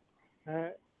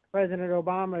President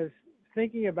Obama's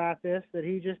thinking about this, that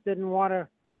he just didn't want to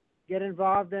get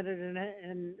involved in it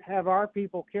and have our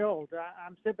people killed.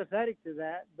 I'm sympathetic to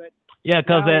that, but yeah,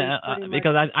 because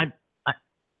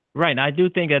I do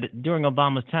think that during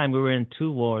Obama's time we were in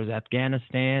two wars,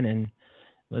 Afghanistan and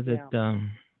was it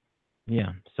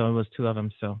so it was two of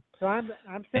them. So I'm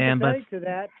sympathetic to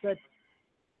that, but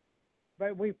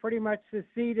we pretty much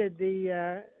seceded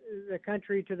the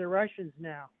country to the Russians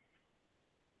now.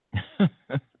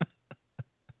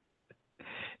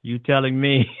 You telling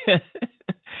me?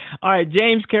 All right,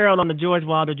 James Carroll on the George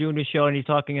Wilder Jr. Show, and he's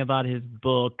talking about his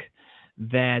book.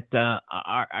 That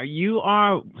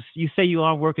you say you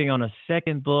are working on a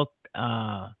second book.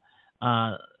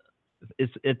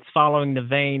 It's following the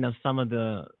vein of some of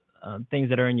the things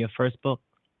that are in your first book.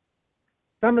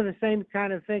 Some of the same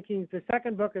kind of thinking. The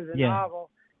second book is a novel.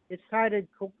 It's titled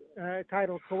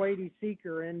Kuwaiti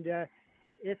Seeker, and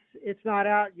it's not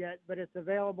out yet, but it's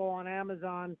available on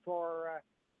Amazon for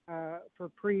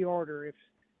pre-order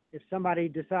if somebody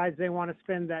decides they want to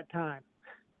spend that time.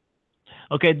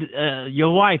 Okay,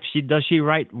 your wife, does she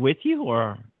write with you,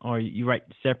 or you write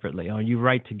separately, or you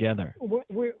write together?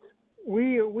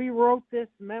 We wrote this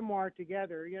memoir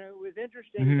together. It was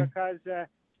interesting because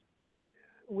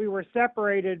we were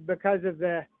separated because of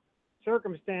the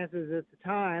circumstances at the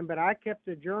time. But I kept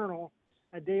a journal,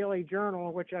 a daily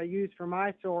journal, which I use for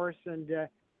my source, and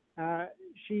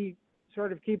she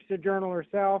sort of keeps the journal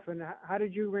herself. And how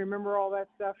did you remember all that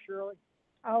stuff, Shirley?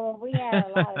 Oh, well, we had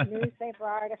a lot of newspaper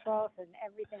articles and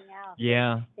everything else.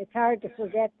 Yeah. It's hard to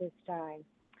forget this time.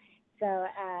 So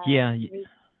we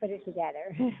put it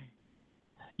together.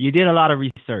 You did a lot of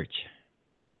research.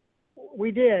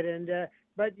 We did, and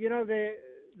but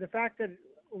the fact that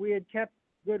we had kept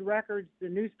good records, the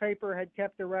newspaper had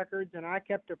kept the records, and I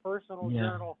kept a personal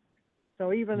journal.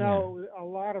 So even though a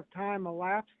lot of time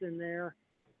elapsed in there,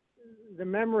 the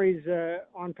memories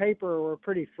on paper were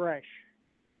pretty fresh.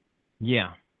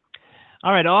 Yeah.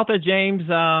 All right, author James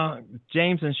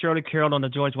and Shirley Carroll on the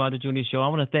George Wilder Jr. Show. I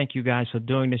want to thank you guys for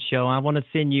doing the show. I want to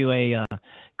send you a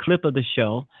clip of the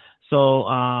show, so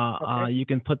you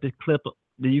can put the clip.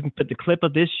 You can put the clip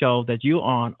of this show that you're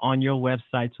on your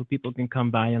website, so people can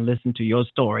come by and listen to your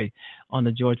story on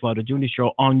the George Wilder Jr.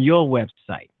 Show on your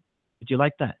website. Would you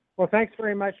like that? Well, thanks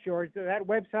very much, George. That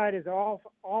website is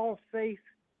All Faith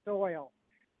Soil.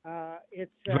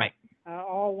 It's right.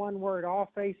 All one word, All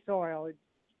Faith Soil. It's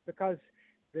because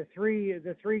the three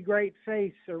great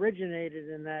faiths originated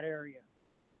in that area.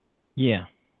 Yeah.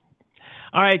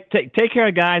 All right. Take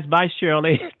care, guys. Bye,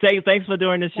 Shirley. Thanks for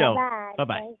doing the show. Bye-bye.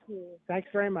 Bye-bye. Thank you. Thanks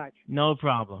very much. No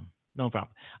problem.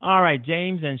 All right,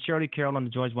 James and Shirley Carroll on the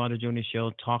George Wilder Jr.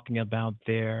 Show talking about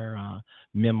their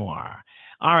memoir.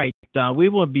 All right. We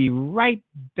will be right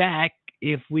back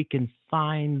if we can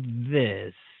find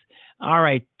this. All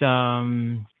right.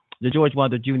 The George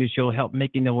Wilder Jr. Show helped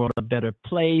making the world a better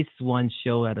place, one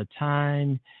show at a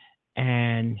time.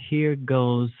 And here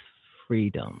goes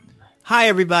Freedom. Hi,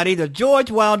 everybody. The George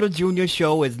Wilder Jr.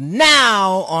 Show is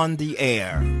now on the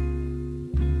air.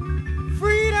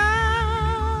 Freedom.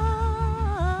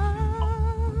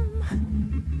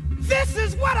 This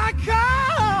is what I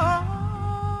call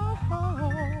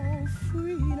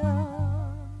freedom.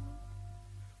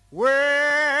 Well,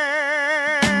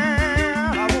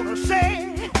 I want to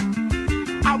say,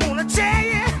 I want to tell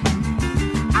you,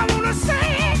 I want to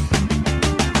say,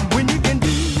 when you can do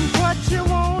what you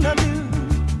want to do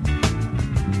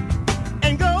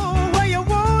and go where you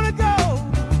want to go,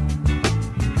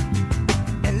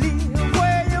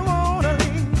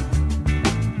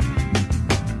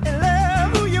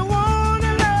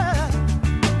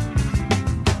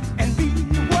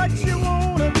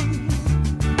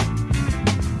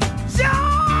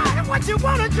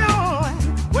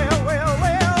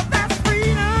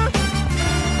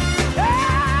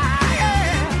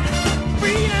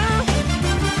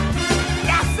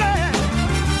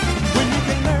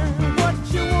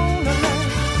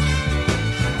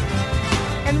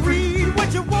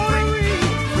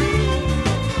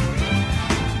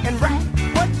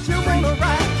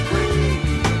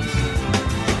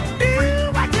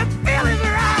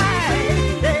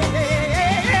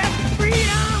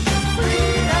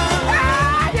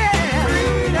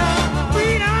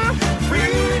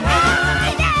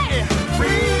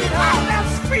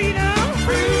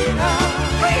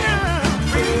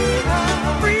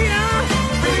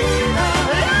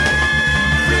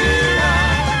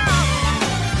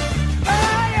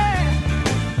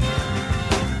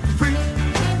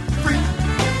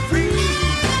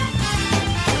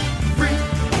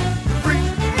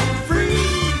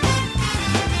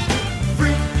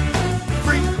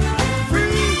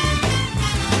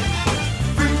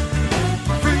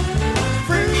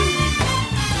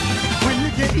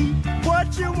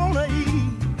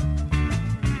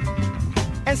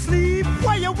 and sleep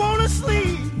where you wanna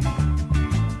sleep,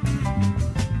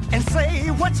 and say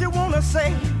what you wanna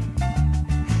say,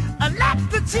 and let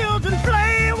the children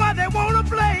play while they wanna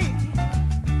play,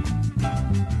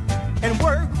 and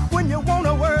work when you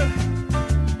wanna work,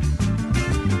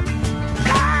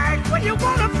 flirt when you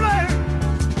wanna flirt.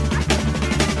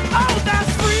 Oh,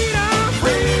 that's freedom,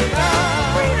 freedom,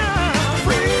 freedom,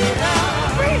 freedom,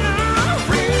 freedom,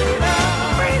 freedom,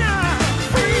 freedom,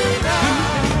 freedom.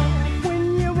 When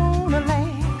you wanna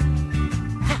laugh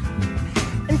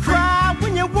and cry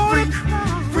when you wanna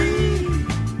cry, free,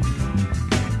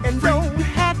 and don't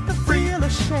have to feel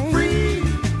ashamed. Free.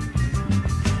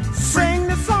 Sing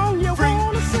the song you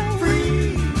wanna sing.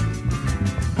 Free.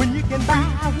 When you can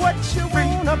buy what you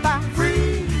wanna buy.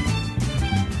 Free.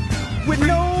 With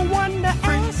no one to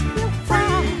ask you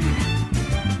why.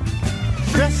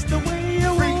 Dress the way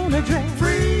you wanna dress.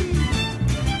 Free.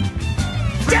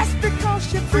 Just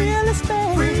because you feel the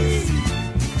space. Free.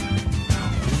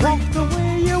 Walk the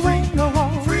way you wanna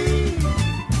walk. Free.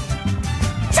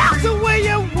 Talk the way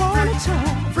you wanna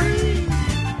talk. Free.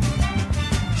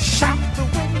 Shout the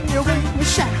way you wanna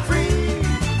shout. Free.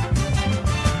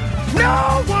 No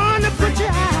one to put you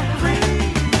out. Free.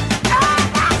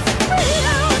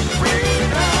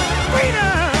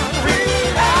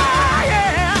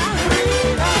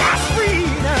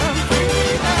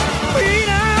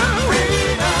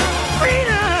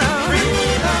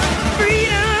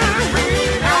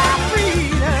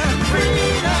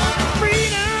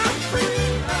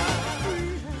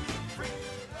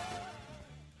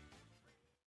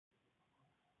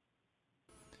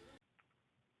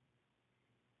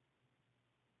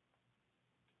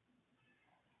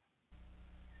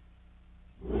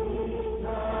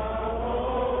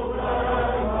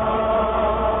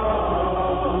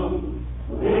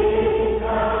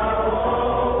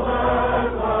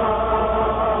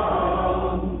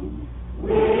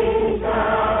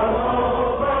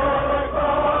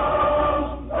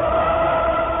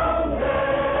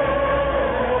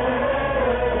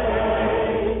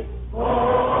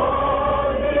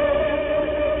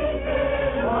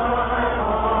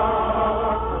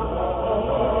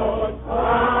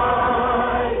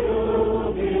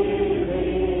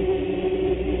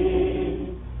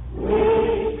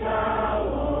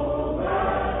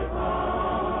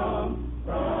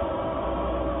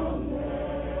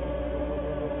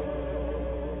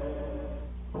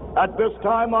 At this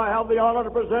time, I have the honor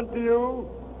to present to you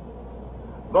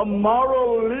the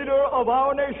moral leader of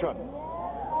our nation.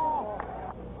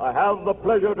 I have the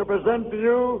pleasure to present to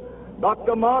you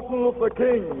Dr. Martin Luther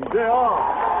King, Jr.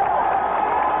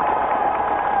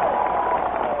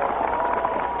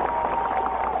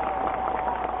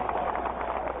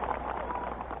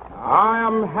 I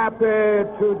am happy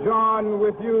to join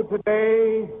with you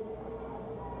today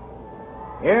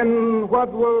in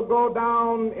what will go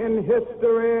down in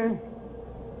history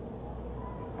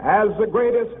as the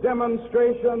greatest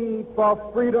demonstration for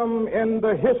freedom in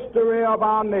the history of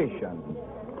our nation.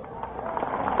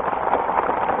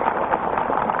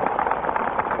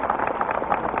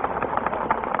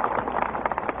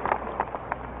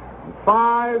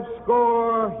 Five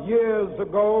score years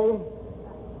ago,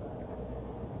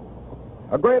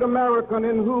 a great American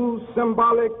in whose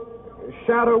symbolic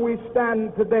shadow we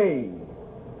stand today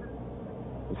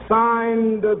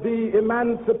signed the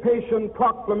Emancipation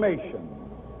Proclamation.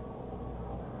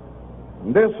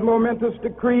 This momentous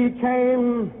decree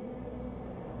came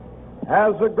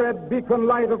as a great beacon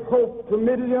light of hope to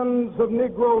millions of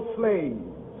Negro slaves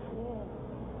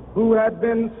who had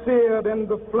been seared in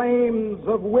the flames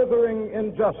of withering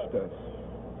injustice.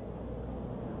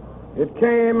 It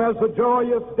came as a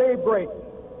joyous daybreak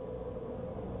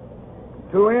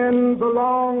to end the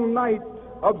long night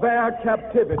of their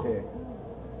captivity.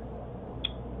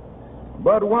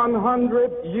 But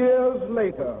 100 years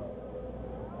later,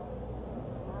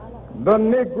 the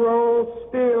Negro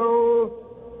still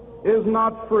is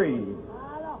not free.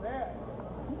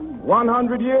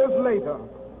 100 years later,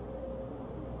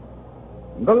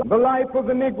 the life of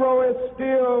the Negro is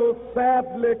still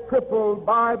sadly crippled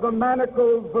by the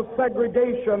manacles of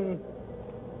segregation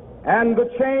and the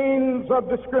chains of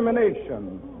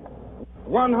discrimination.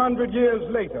 100 years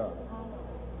later,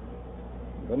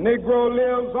 the Negro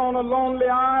lives on a lonely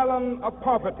island of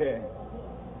poverty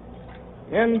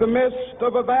in the midst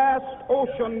of a vast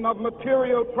ocean of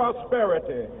material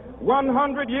prosperity.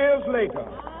 100 years later,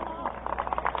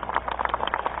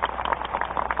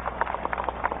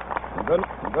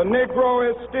 the Negro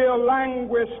is still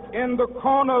languished in the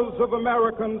corners of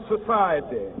American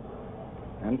society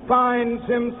and finds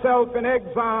himself in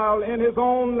exile in his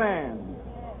own land.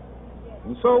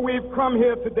 And so we've come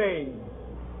here today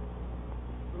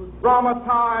to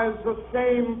dramatize a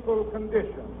shameful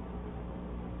condition.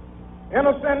 In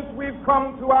a sense, we've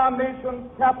come to our nation's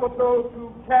capital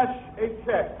to cash a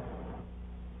check.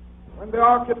 When the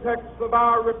architects of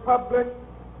our republic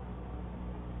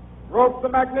wrote the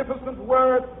magnificent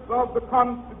words of the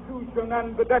Constitution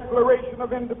and the Declaration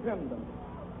of Independence,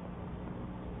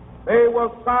 they were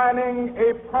signing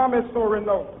a promissory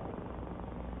note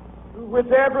to which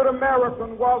every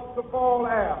American was to fall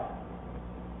heir.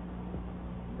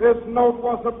 This note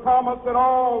was a promise that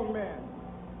all men,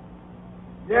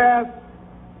 yes,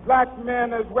 black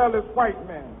men as well as white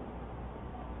men,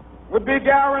 would be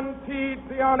guaranteed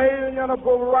the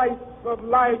unalienable rights of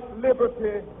life,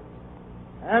 liberty,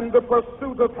 and the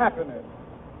pursuit of happiness.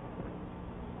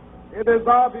 It is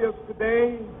obvious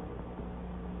today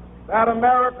that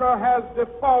America has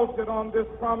defaulted on this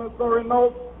promissory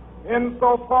note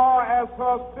insofar as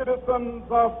her citizens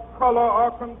of color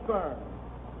are concerned.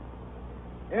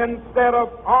 Instead of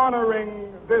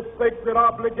honoring this sacred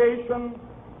obligation,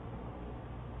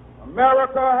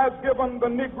 America has given the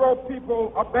Negro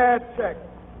people a bad check,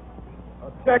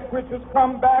 a check which has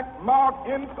come back marked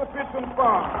insufficient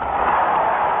funds.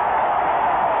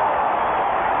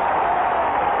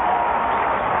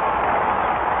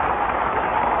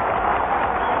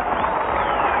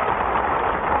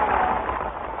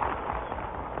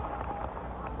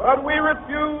 But we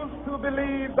refuse to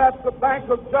believe that the Bank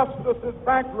of Justice is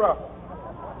bankrupt.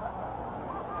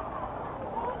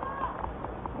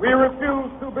 We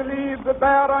refuse to believe that there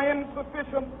are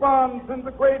insufficient funds in the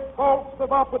great vaults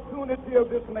of opportunity of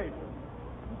this nation.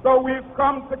 So we've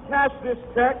come to cash this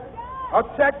check, a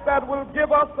check that will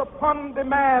give us upon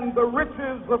demand the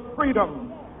riches of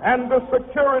freedom and the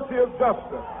security of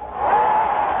justice.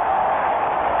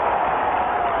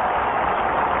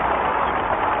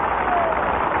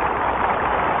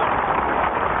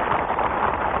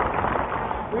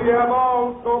 We have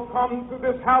also come to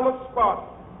this hallowed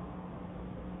spot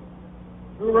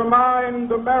to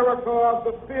remind America of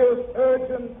the fierce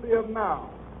urgency of now.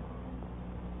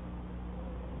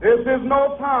 This is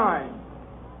no time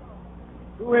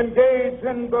to engage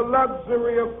in the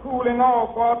luxury of cooling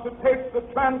off or to take the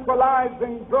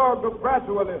tranquilizing drug of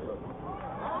gradualism.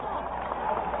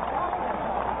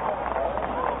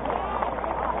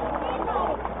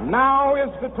 Now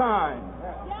is the time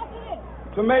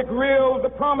to make real the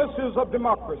promises of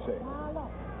democracy.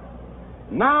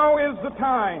 Now is the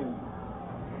time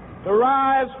to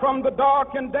rise from the dark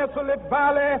and desolate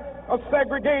valley of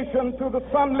segregation to the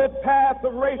sunlit path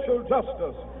of racial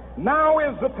justice. Now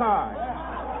is the time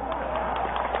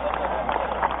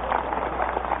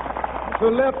to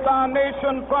lift our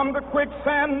nation from the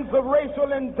quicksands of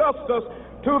racial injustice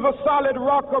to the solid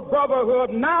rock of brotherhood.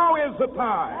 Now is the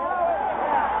time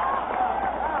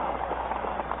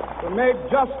to make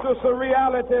justice a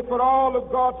reality for all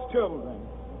of God's children.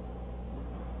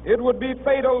 It would be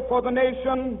fatal for the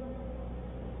nation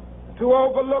to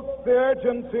overlook the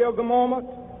urgency of the moment.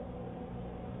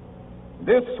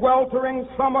 This sweltering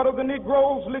summit of the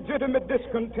Negro's legitimate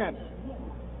discontent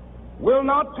will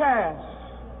not pass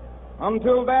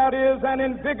until there is an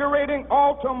invigorating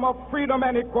autumn of freedom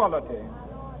and equality.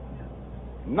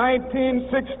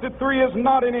 1963 is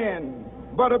not an end,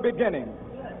 but a beginning.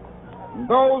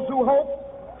 Those who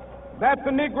hope that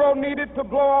the Negro needed to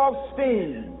blow off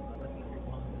steam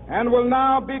and will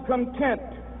now be content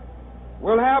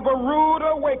will have a rude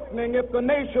awakening if the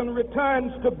nation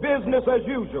returns to business as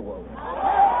usual.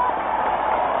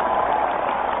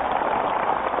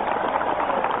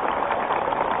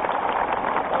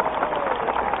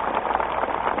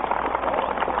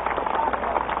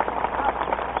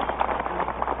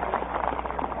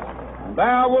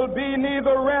 There will be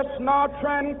neither rest nor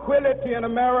tranquility in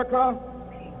America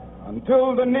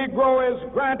until the Negro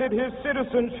is granted his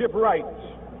citizenship rights.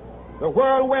 The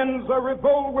whirlwinds of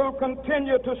revolt will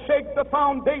continue to shake the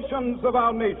foundations of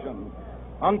our nation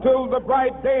until the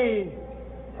bright day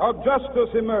of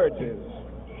justice emerges.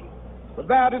 But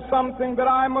that is something that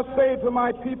I must say to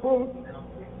my people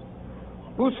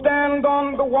who stand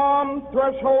on the warm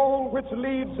threshold which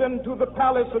leads into the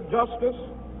palace of justice.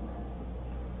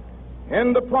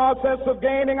 In the process of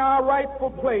gaining our rightful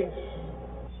place,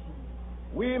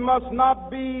 we must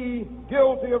not be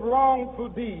guilty of wrongful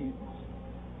deeds.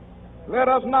 Let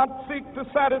us not seek to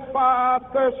satisfy our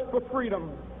thirst for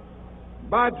freedom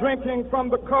by drinking from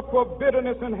the cup of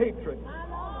bitterness and hatred.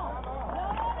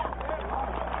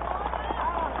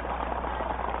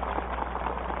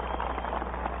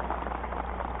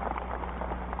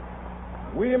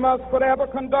 We must forever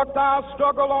conduct our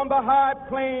struggle on the high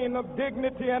plane of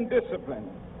dignity and discipline.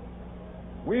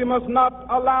 We must not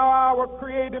allow our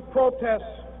creative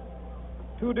protests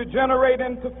to degenerate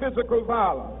into physical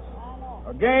violence.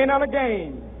 Again and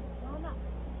again,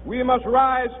 we must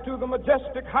rise to the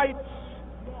majestic heights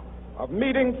of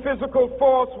meeting physical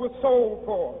force with soul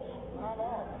force.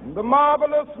 The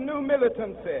marvelous new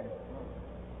militancy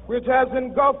which has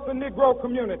engulfed the Negro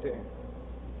community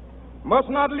must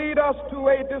not lead us to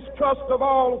a distrust of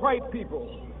all white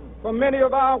people. For many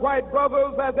of our white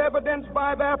brothers, as evidenced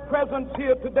by their presence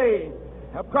here today,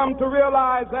 have come to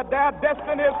realize that their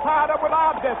destiny is tied up with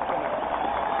our destiny.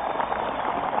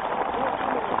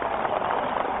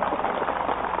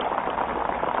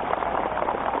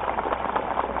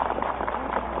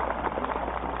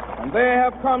 And they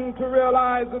have come to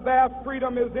realize that their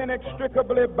freedom is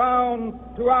inextricably bound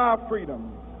to our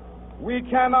freedom. We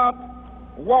cannot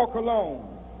walk alone.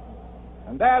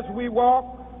 And as we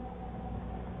walk,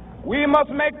 we must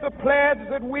make the pledge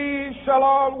that we shall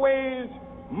always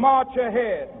march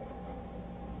ahead.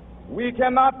 We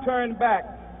cannot turn back.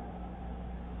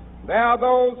 There are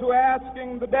those who are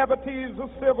asking the devotees of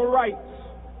civil rights,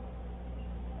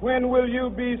 when will you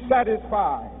be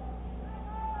satisfied?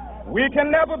 We can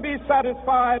never be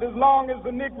satisfied as long as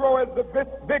the Negro is the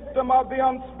victim of the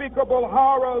unspeakable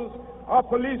horrors of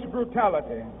police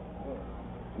brutality.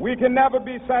 We can never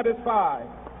be satisfied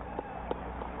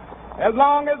as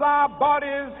long as our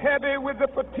bodies, heavy with the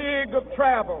fatigue of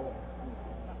travel,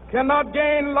 cannot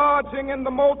gain lodging in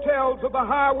the motels of the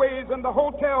highways and the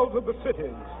hotels of the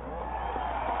cities.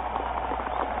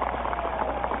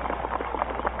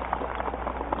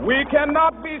 We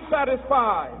cannot be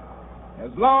satisfied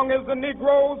as long as the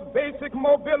Negro's basic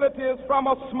mobility is from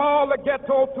a smaller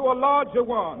ghetto to a larger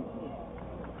one.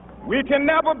 We can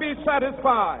never be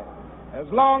satisfied as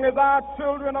long as our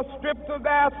children are stripped of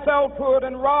their selfhood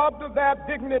and robbed of their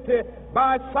dignity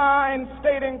by signs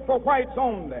stating for whites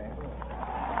only.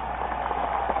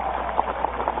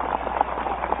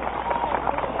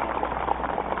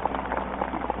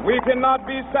 We cannot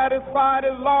be satisfied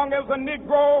as long as a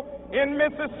Negro in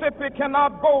Mississippi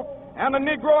cannot vote and a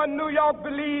Negro in New York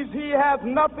believes he has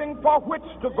nothing for which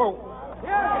to vote.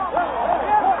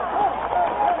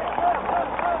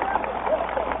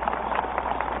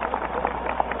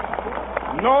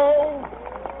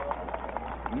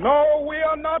 No, we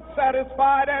are not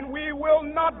satisfied, and we will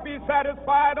not be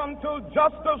satisfied until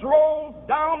justice rolls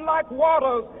down like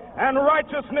waters and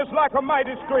righteousness like a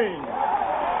mighty stream.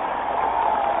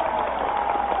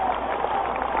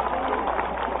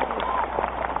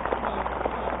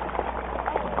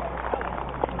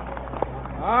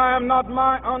 I am not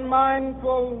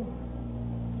unmindful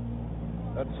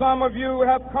that some of you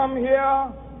have come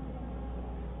here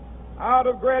out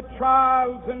of great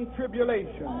trials and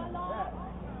tribulations.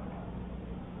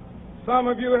 Some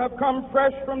of you have come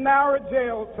fresh from narrow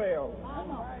jail cells.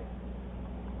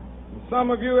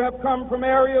 Some of you have come from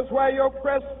areas where your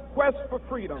quest for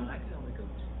freedom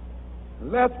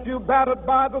left you battered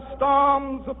by the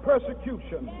storms of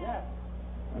persecution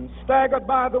and staggered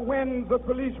by the winds of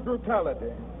police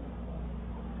brutality.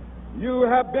 You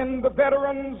have been the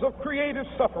veterans of creative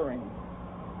suffering.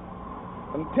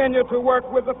 Continue to work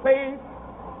with the faith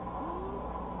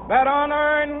that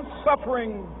unearned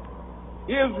suffering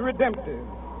is redemptive.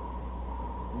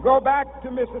 Go back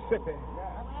to Mississippi.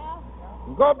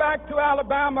 Go back to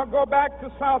Alabama. Go back to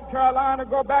South Carolina.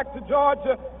 Go back to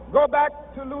Georgia. Go back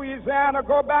to Louisiana.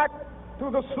 Go back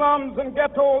to the slums and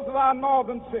ghettos of our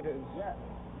northern cities.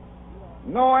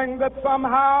 Knowing that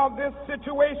somehow this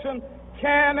situation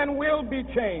can and will be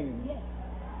changed.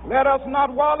 Let us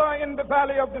not wallow in the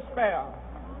valley of despair.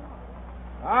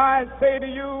 I say to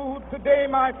you today,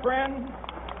 my friend,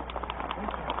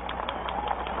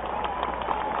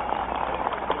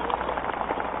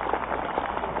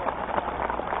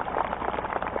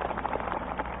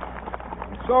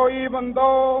 so even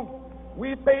though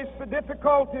we face the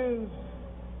difficulties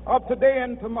of today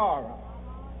and tomorrow,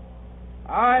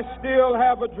 I still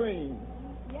have a dream.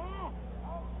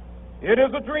 It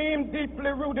is a dream deeply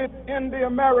rooted in the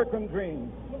American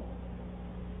dream.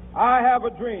 I have a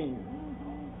dream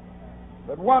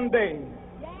that one day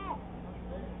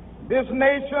this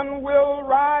nation will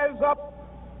rise up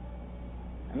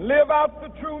and live out the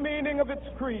true meaning of its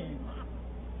creed.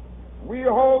 We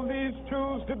hold these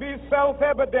truths to be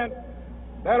self-evident,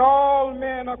 that all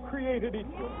men are created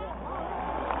equal.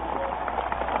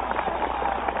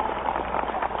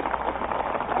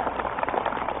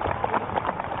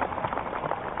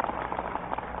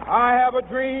 I have a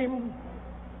dream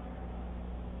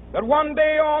that one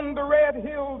day on the red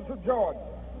hills of Georgia,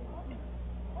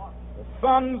 the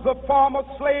sons of former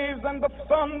slaves and the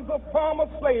sons of former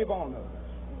slave owners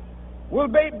will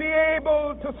be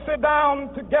able to sit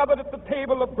down together at the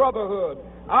table of brotherhood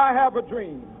I have a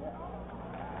dream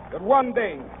that one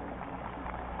day,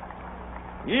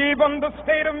 even the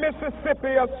state of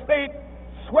Mississippi, a state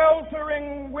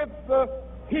sweltering with the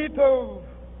heat of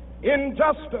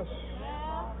injustice,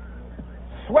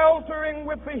 sweltering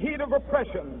with the heat of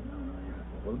oppression,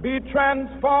 will be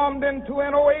transformed into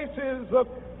an oasis of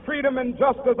freedom and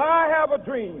justice. I have a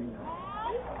dream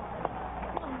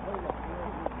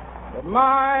that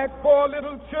my 4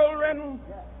 little children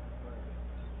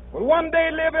will one day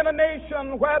live in a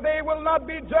nation where they will not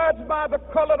be judged by the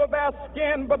color of their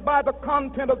skin, but by the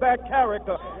content of their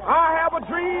character. I have a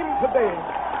dream today.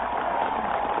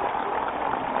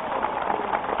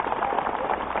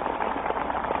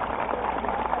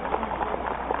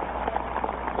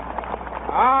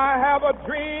 I have a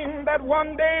dream that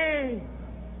one day,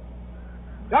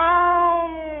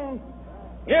 down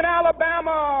in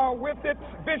Alabama, with its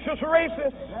vicious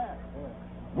racists,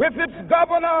 with its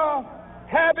governor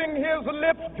having his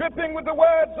lips dripping with the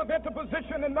words of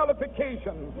interposition and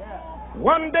nullification,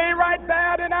 one day right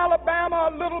there in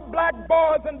Alabama, little black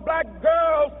boys and black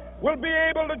girls will be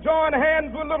able to join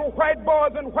hands with little white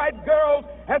boys and white girls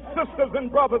as sisters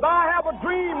and brothers. I have a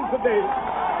dream today.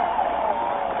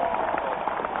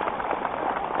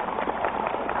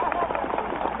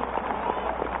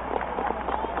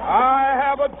 I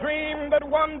have a dream that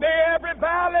one day every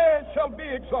valley shall be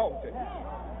exalted,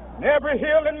 and every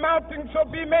hill and mountain shall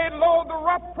be made low, the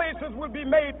rough places will be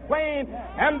made plain,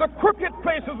 and the crooked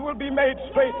places will be made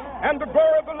straight, and the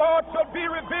glory of the Lord shall be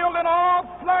revealed, and all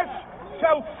flesh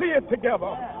shall see it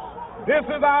together. This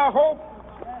is our hope.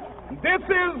 This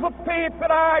is the faith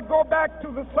that I go back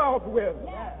to the South with.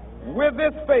 With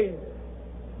this faith,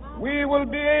 we will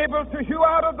be able to hew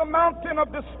out of the mountain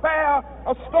of despair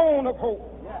a stone of hope.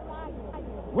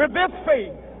 With this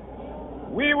faith,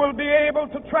 we will be able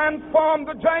to transform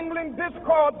the jangling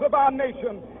discords of our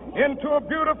nation into a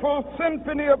beautiful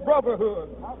symphony of brotherhood.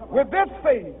 With this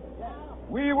faith,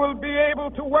 we will be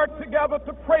able to work together,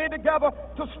 to pray together,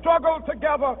 to struggle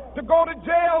together, to go to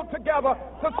jail together,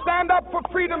 to stand up for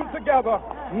freedom together,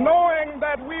 knowing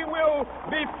that we will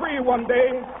be free one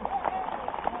day.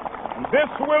 This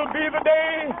will be the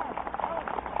day.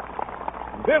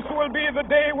 This will be the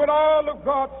day when all of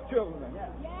God's children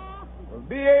will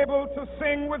be able to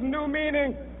sing with new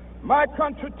meaning, my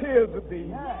country, tears of thee.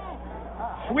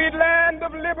 Sweet land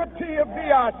of liberty, of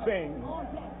thee I sing.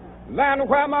 Land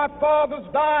where my fathers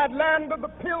died, land of the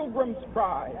pilgrim's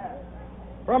pride.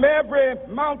 From every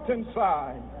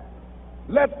mountainside,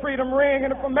 let freedom ring.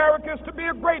 And if America is to be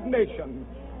a great nation,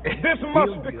 this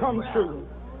must become true.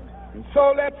 And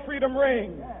so let freedom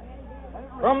ring.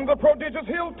 From the prodigious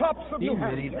hilltops of New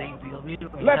Hampshire,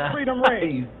 let freedom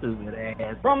ring.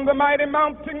 From the mighty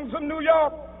mountains of New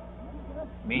York,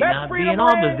 let freedom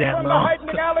ring. From the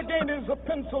heightening Alleghenies of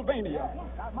Pennsylvania,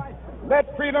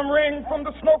 let freedom ring. From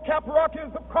the snow-capped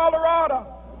Rockies of Colorado,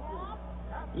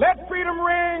 let freedom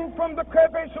ring. From the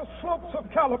curvaceous slopes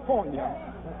of California.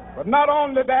 But not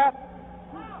only that,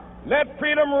 let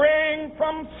freedom ring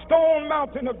from Stone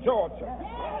Mountain of Georgia.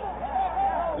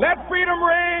 Let freedom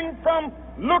ring from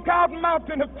Lookout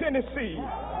Mountain of Tennessee.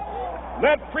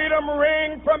 Let freedom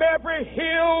ring from every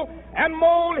hill and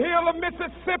molehill of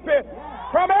Mississippi,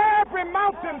 from every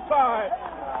mountainside.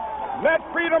 Let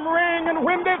freedom ring, and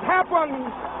when this happens,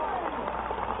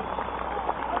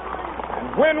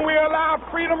 and when we allow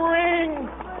freedom ring,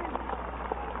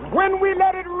 when we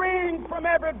let it ring from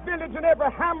every village and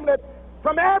every hamlet,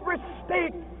 from every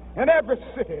state and every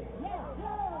city,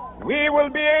 we will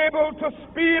be able to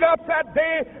speed up that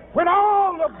day when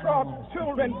all of God's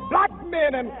children, black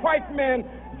men and white men,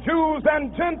 Jews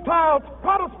and Gentiles,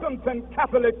 Protestants and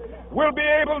Catholics, will be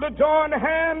able to join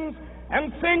hands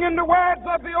and sing in the words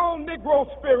of the old Negro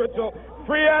spiritual,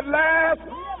 free at last,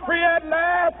 free at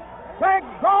last. Thank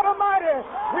God Almighty,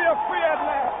 we are free at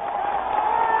last.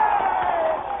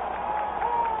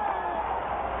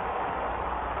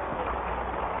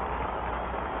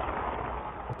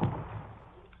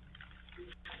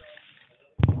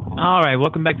 All right,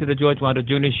 welcome back to the George Wilder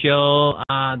Jr. Show.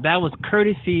 That was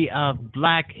courtesy of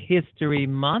Black History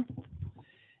Month,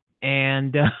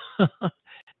 and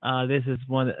this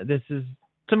is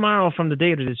tomorrow. From the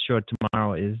date of this show,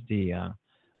 tomorrow is the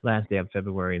last day of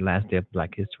February, last day of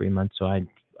Black History Month. So I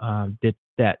did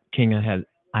that King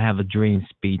I Have a Dream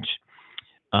speech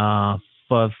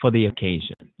for the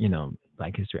occasion. You know,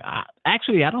 Black History.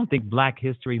 Actually, I don't think Black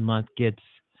History Month gets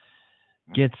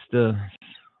the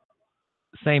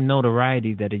same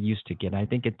notoriety that it used to get. I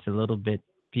think it's a little bit,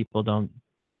 people don't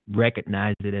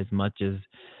recognize it as much as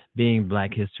being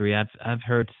Black History. I've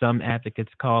heard some advocates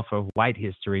call for White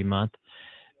History Month.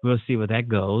 We'll see where that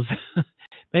goes.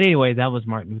 But anyway, that was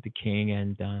Martin Luther King,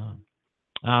 and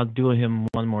I'll do him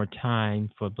one more time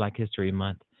for Black History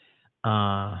Month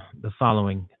the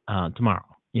following tomorrow.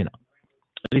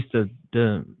 At least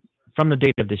the from the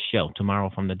date of this show tomorrow,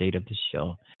 from the date of this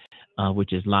show.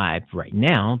 Which is live right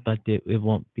now, but it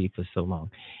won't be for so long.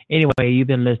 Anyway, you've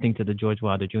been listening to the George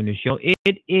Wilder Jr. Show.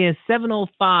 It is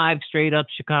 7:05 straight up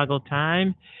Chicago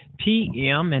time,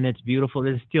 p.m., and it's beautiful.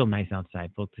 It's still nice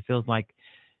outside, folks. It feels like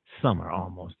summer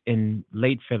almost in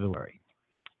late February.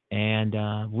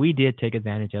 And we did take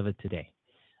advantage of it today.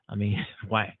 I mean,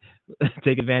 why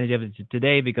take advantage of it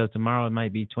today? Because tomorrow it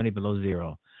might be 20 below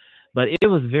zero. But it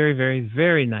was very, very,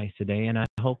 very nice today, and I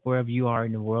hope wherever you are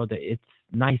in the world that it's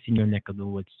nice in your neck of the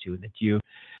woods too, that you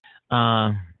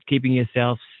keeping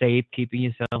yourself safe, keeping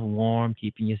yourself warm,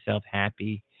 keeping yourself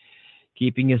happy,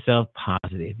 keeping yourself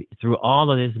positive through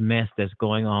all of this mess that's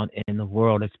going on in the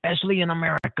world, especially in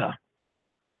America.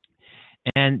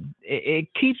 And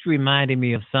it keeps reminding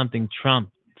me of something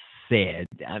Trump said.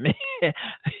 I mean,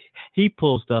 he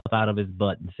pulled stuff out of his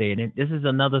butt and said it. This is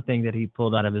another thing that he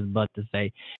pulled out of his butt to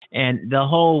say. And the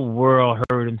whole world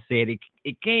heard him say it.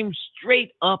 It came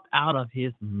straight up out of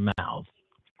his mouth.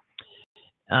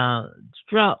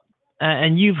 Trump,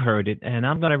 and you've heard it, and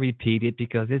I'm going to repeat it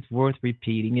because it's worth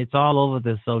repeating. It's all over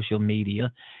the social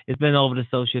media. It's been all over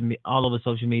social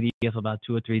media for about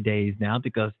 2 or 3 days now,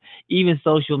 because even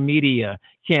social media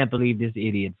can't believe this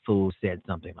idiot fool said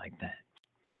something like that.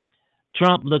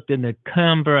 Trump looked in the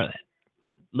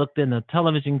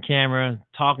television camera,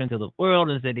 talking to the world,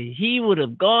 and said he would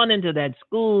have gone into that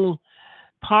school,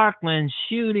 Parkland,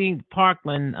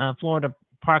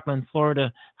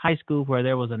 Florida high school, where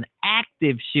there was an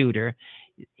active shooter.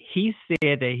 He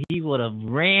said that he would have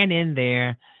ran in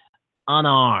there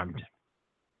unarmed.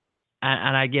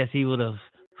 And I guess he would have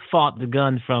fought the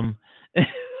gun from,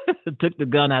 took the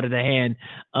gun out of the hand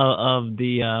of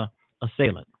the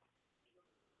assailant.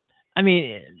 I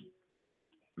mean,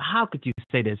 how could you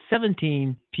say that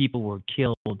 17 people were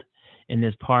killed in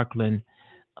this Parkland,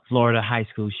 Florida high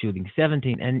school shooting?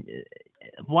 17. And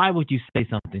why would you say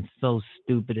something so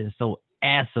stupid and so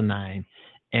asinine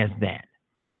as that?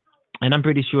 And I'm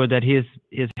pretty sure that his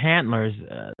handlers,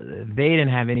 they didn't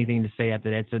have anything to say after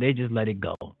that, so they just let it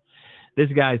go. This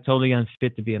guy is totally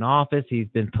unfit to be in office. He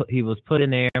was put in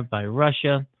there by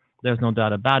Russia. There's no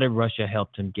doubt about it. Russia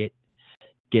helped him get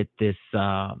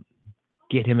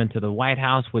him into the White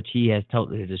House, which he has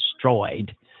totally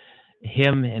destroyed.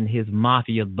 Him and his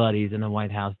mafia buddies in the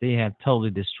White House, they have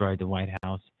totally destroyed the White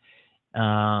House.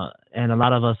 And a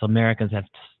lot of us Americans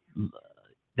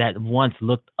that once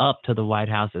looked up to the White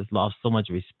House has lost so much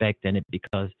respect in it,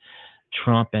 because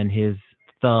Trump and his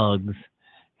thugs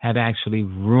have actually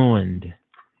ruined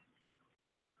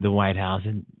the White House.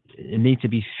 And it needs to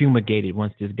be fumigated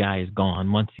once this guy is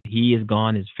gone. Once he is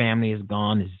gone, his family is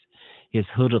gone, his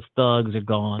hood of thugs are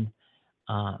gone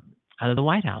out of the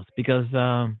White House, because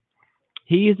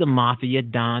he is a mafia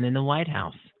don in the White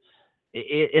House.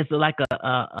 It's like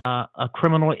a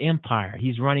criminal empire.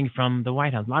 He's running from the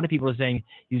White House. A lot of people are saying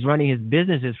he's running his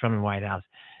businesses from the White House.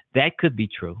 That could be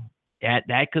true.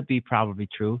 That could be probably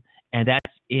true, and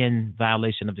that's in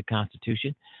violation of the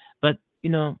Constitution. But,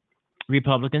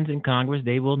 Republicans in Congress,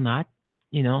 they will not,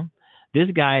 this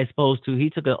guy is supposed to, he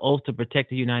took an oath to protect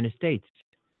the United States.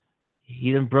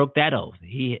 He done broke that oath.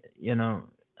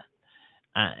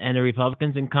 And the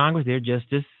Republicans in Congress, they're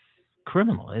just as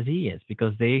criminal as he is,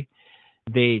 because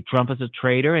Trump is a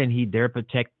traitor, and they're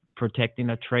protecting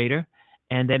a traitor,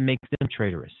 and that makes them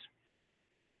traitorous.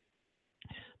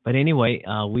 But anyway,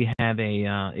 we have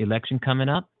a election coming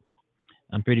up.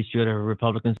 I'm pretty sure the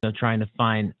Republicans are trying to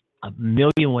find a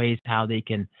million ways how they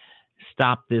can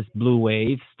stop this blue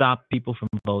wave, stop people from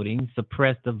voting,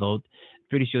 suppress the vote.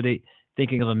 Pretty sure they're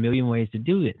thinking of a million ways to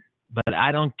do it. But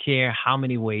I don't care how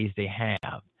many ways they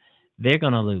have. They're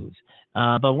going to lose.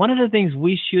 But one of the things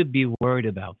we should be worried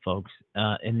about, folks,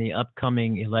 in the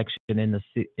upcoming election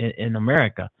in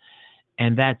America,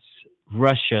 and that's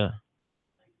Russia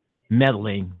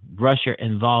meddling, Russia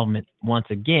involvement once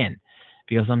again,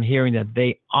 because I'm hearing that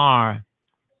they are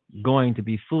going to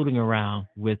be fooling around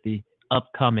with the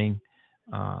upcoming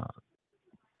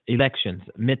elections,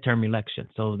 midterm elections.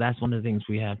 So that's one of the things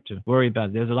we have to worry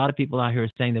about. There's a lot of people out here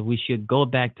saying that we should go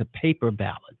back to paper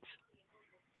ballots.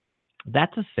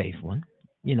 That's a safe one.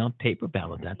 Paper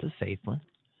ballot, that's a safe one.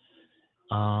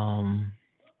 I'm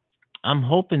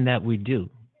hoping that we do,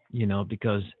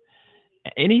 because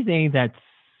anything that's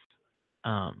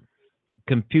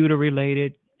computer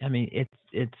related, I mean,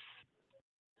 it's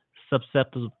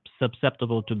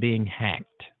susceptible to being hacked.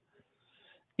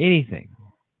 Anything.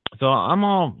 So I'm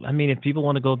all. I mean, if people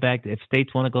want to go back, if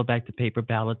states want to go back to paper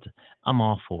ballots, I'm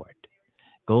all for it.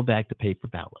 Go back to paper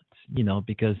ballots.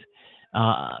 Because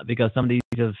some of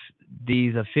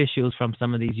these officials from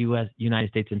some of these United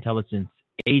States intelligence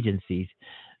agencies,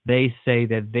 they say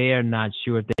that they are not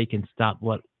sure if they can stop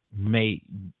what may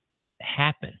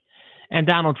happen. And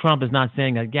Donald Trump is not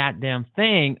saying a goddamn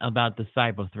thing about the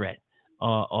cyber threat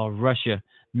or Russia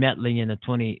meddling in the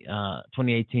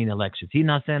 2018 elections. He's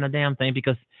not saying a damn thing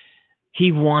because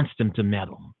he wants them to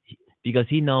meddle, because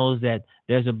he knows that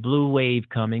there's a blue wave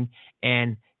coming,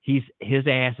 and his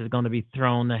ass is going to be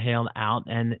thrown the hell out,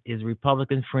 and his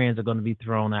Republican friends are going to be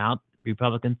thrown out,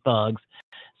 Republican thugs.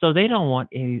 So they don't want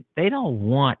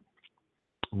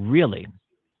really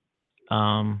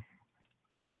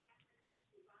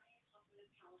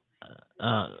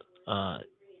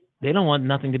they don't want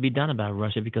nothing to be done about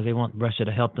Russia, because they want Russia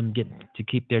to help them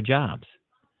keep their jobs.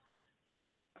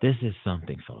 This is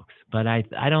something, folks. But I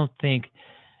don't think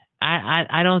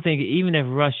even if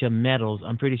Russia meddles,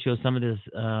 I'm pretty sure some of this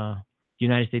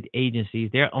United States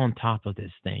agencies, they're on top of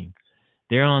this thing.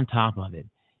 They're on top of it.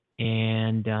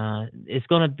 And it's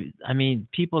going to be, I mean,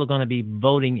 people are going to be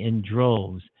voting in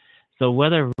droves. So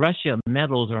whether Russia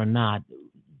meddles or not,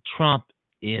 Trump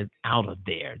is out of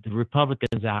there. The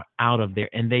Republicans are out of there,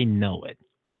 and they know it.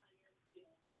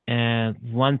 And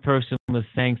one person was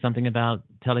saying something about,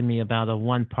 telling me about a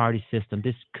one-party system.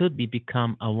 This could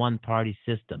become a one-party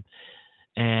system,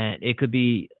 and it could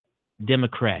be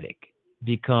democratic,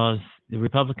 because the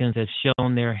Republicans have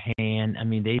shown their hand. I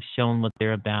mean, they've shown what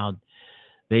they're about.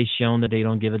 They've shown that they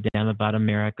don't give a damn about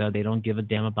America. They don't give a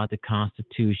damn about the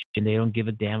Constitution. They don't give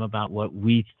a damn about what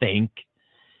we think.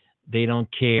 They don't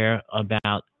care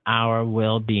about our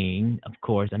well-being, of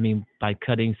course. I mean, by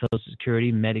cutting Social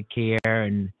Security, Medicare,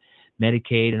 and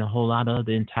Medicaid, and a whole lot of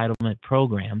other entitlement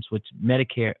programs, which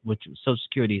Social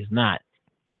Security is not.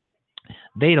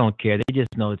 They don't care. They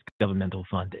just know it's governmental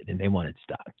funded, and they want it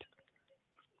stopped.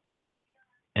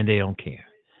 And they don't care.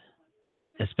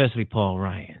 Especially Paul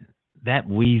Ryan. That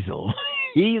weasel.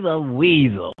 He's a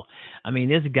weasel. I mean,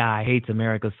 this guy hates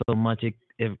America so much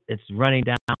it's running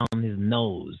down his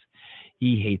nose.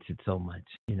 He hates it so much,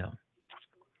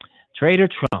 Traitor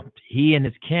Trump. He and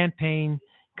his campaign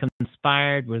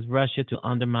conspired with Russia to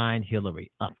undermine Hillary.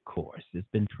 Of course, it's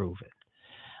been proven.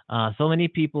 So many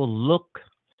people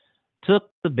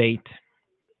took the bait,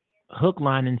 hook,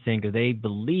 line, and sinker. They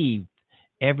believed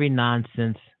every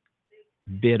nonsense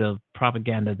bit of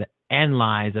propaganda and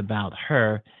lies about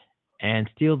her, and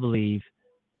still believe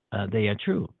they are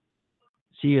true.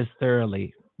 She is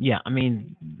thoroughly,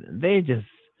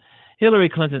 Hillary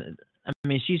Clinton, I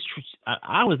mean,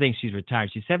 I would think she's retired.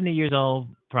 She's 70 years old,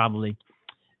 probably,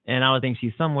 and I would think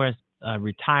she's somewhere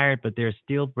retired, but they're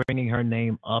still bringing her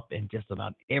name up in just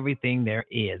about everything there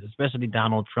is, especially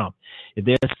Donald Trump. If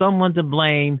there's someone to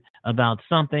blame about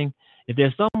something, that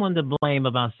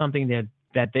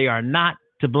they are not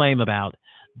to blame about,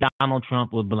 Donald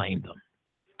Trump will blame them,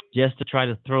 just to try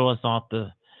to throw us off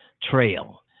the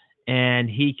trail. And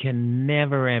he can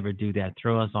never, ever do that,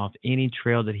 throw us off any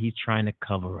trail that he's trying to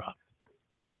cover up.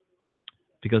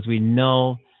 Because we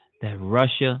know that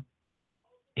Russia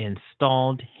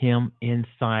installed him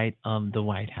inside of the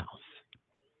White House.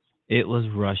 It was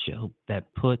Russia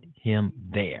that put him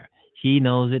there. He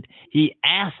knows it. He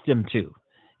asked him to.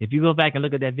 If you go back and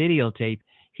look at that videotape,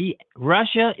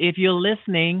 Russia, if you're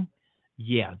listening,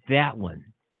 yeah, that one.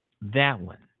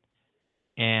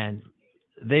 And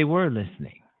they were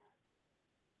listening.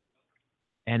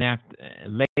 And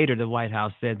later, the White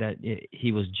House said that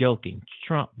he was joking.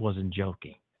 Trump wasn't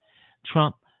joking.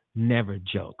 Trump never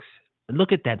jokes.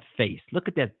 Look at that face. Look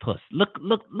at that puss. Look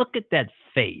at that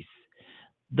face.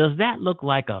 Does that look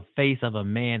like a face of a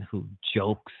man who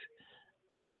jokes?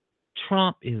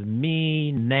 Trump is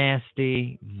mean,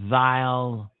 nasty,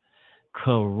 vile,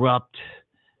 corrupt,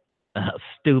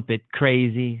 stupid,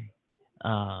 crazy,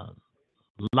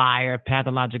 liar,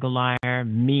 pathological liar,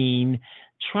 mean.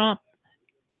 Trump,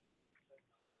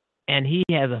 and he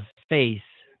has a face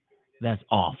that's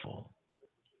awful.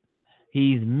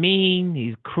 He's mean,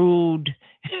 he's crude.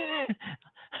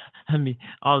 I mean,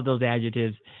 all of those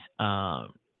adjectives.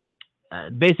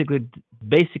 Basically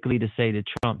to say that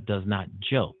Trump does not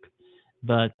joke.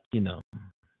 But, the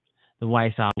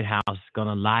White House is going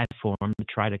to lie for him to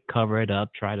try to cover it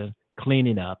up, try to clean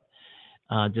it up.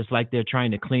 Just like they're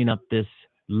trying to clean up this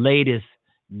latest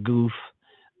goof.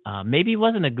 Maybe it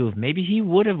wasn't a goof. Maybe he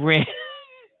would have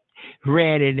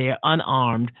ran in there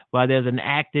unarmed while there's an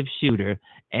active shooter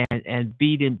and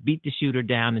beat the shooter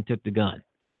down and took the gun.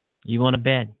 You want to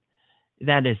bet?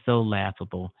 That is so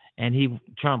laughable. And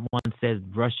Trump once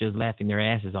said Russia is laughing their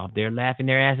asses off. They're laughing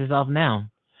their asses off now.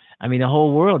 I mean, the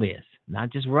whole world is, not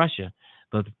just Russia,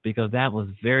 but because that was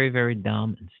very, very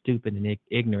dumb and stupid and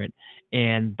ignorant.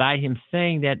 And by him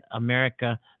saying that,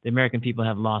 the American people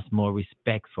have lost more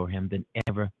respect for him than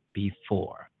ever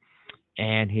before.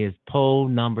 And his poll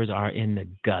numbers are in the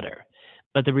gutter.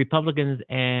 But the Republicans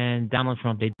and Donald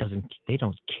Trump, they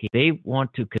don't care. They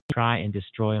want to try and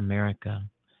destroy America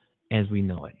as we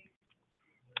know it.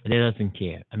 They doesn't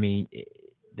care. I mean,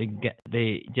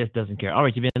 they just doesn't care. All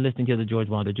right, you've been listening to the George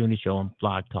Wilder Jr. Show on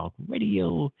Blog Talk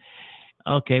Radio.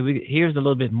 Okay, here's a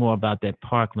little bit more about that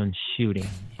Parkland shooting.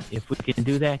 If we can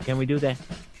do that, can we do that?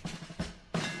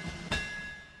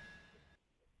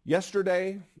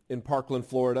 Yesterday in Parkland,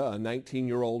 Florida, a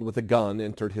 19-year-old with a gun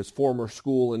entered his former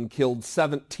school and killed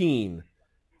 17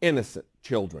 innocent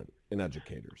children and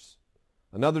educators.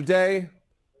 Another day,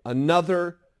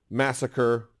 another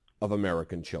massacre of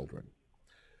American children.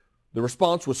 The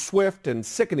response was swift and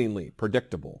sickeningly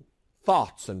predictable.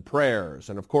 Thoughts and prayers,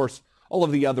 and of course, all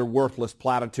of the other worthless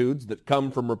platitudes that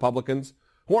come from Republicans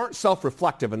who aren't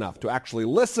self-reflective enough to actually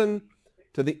listen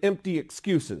to the empty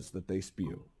excuses that they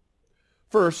spew.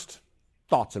 First,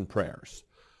 thoughts and prayers.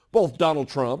 Both Donald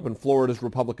Trump and Florida's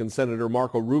Republican Senator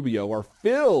Marco Rubio are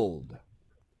filled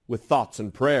with thoughts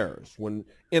and prayers when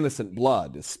innocent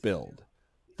blood is spilled.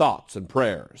 Thoughts and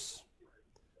prayers,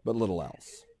 but little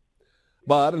else.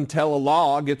 But until a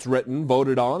law gets written,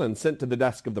 voted on, and sent to the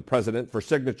desk of the president for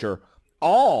signature,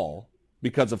 all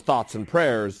because of thoughts and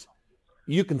prayers,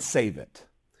 you can save it.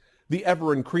 The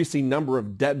ever-increasing number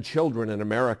of dead children in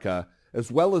America,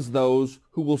 as well as those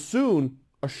who will soon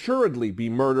assuredly be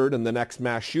murdered in the next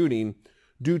mass shooting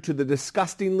due to the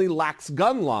disgustingly lax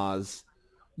gun laws,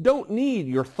 don't need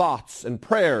your thoughts and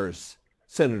prayers,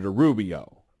 Senator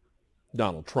Rubio,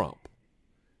 Donald Trump.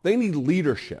 They need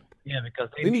leadership. Yeah, because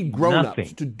they need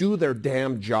grown-ups to do their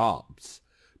damn jobs.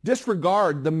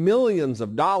 Disregard the millions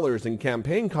of dollars in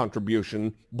campaign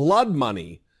contribution, blood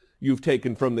money you've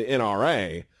taken from the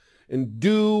NRA, and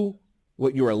do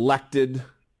what you're elected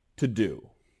to do.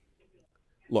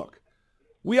 Look,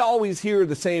 we always hear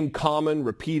the same common,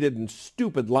 repeated, and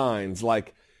stupid lines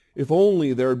like, if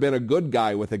only there had been a good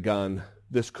guy with a gun,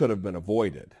 this could have been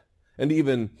avoided. And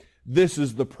even, this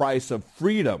is the price of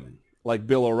freedom, like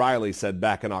Bill O'Reilly said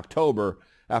back in October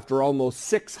after almost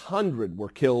 600 were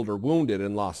killed or wounded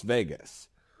in Las Vegas.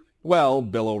 Well,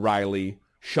 Bill O'Reilly,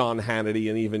 Sean Hannity,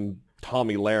 and even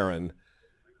Tommy Lahren,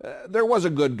 there was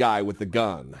a good guy with the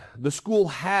gun. The school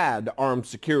had armed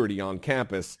security on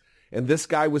campus, and this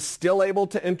guy was still able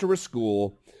to enter a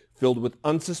school filled with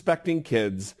unsuspecting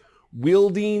kids,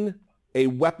 wielding a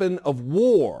weapon of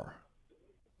war,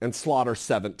 and slaughter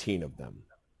 17 of them.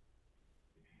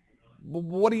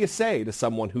 What do you say to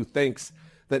someone who thinks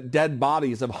that dead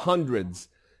bodies of hundreds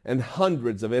and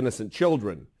hundreds of innocent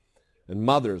children and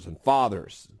mothers and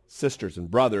fathers, sisters and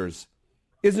brothers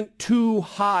isn't too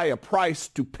high a price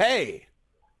to pay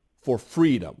for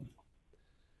freedom?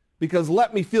 Because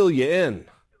let me fill you in.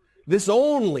 This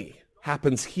only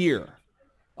happens here.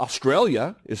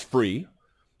 Australia is free,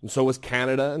 and so is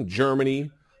Canada and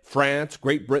Germany, France,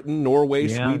 Great Britain, Norway,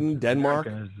 Sweden, Denmark.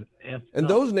 And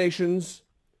those nations,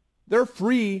 they're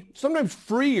free, sometimes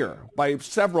freer by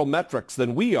several metrics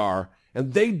than we are,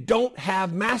 and they don't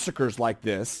have massacres like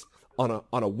this on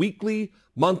a weekly,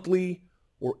 monthly,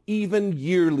 or even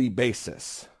yearly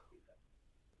basis.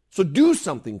 So do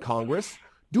something, Congress.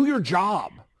 Do your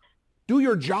job. Do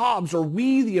your jobs, or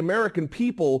we, the American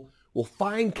people, will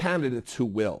find candidates who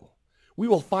will. We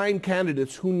will find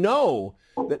candidates who know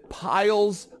that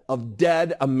piles of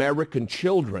dead American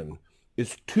children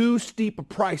is too steep a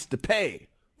price to pay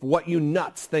for what you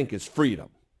nuts think is freedom.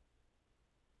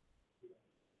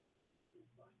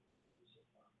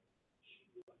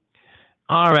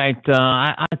 All right,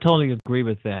 I totally agree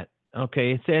with that.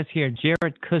 Okay, it says here,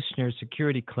 Jared Kushner's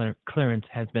security clearance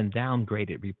has been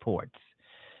downgraded, reports.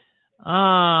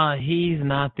 He's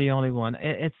not the only one.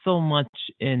 It's so much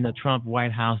in the Trump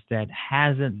White House that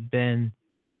hasn't been,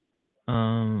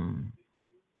 I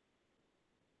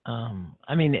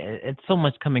mean, it's so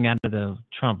much coming out of the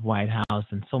Trump White House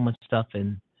and so much stuff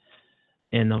in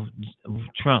the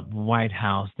Trump White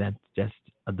House that's just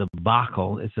a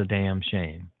debacle. It's a damn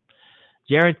shame.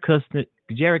 Jared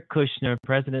Kushner,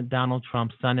 President Donald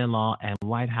Trump's son-in-law and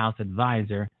White House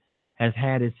advisor, has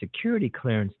had his security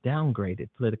clearance downgraded,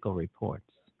 Political reports.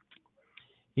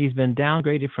 He's been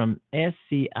downgraded from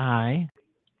SCI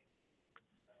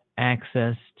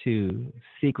access to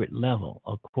secret level,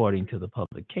 according to the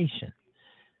publication.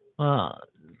 Well,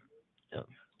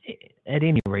 at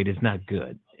any rate, it's not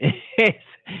good.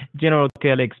 General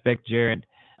Kelly expects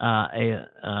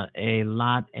a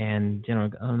lot, and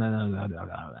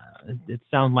it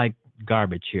sounds like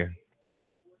garbage here.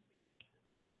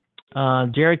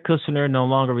 Jared Kushner no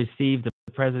longer received the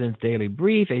president's daily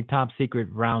brief, a top secret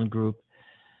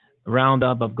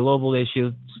roundup of global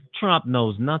issues. Trump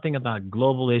knows nothing about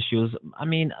global issues. I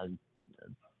mean,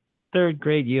 third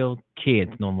grade year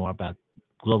kids know more about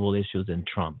global issues than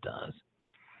Trump does.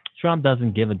 Trump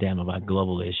doesn't give a damn about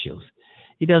global issues.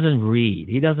 He doesn't read.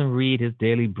 He doesn't read his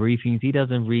daily briefings. He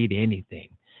doesn't read anything.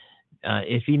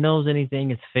 If he knows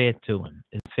anything, it's fed to him.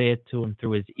 It's fed to him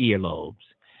through his earlobes.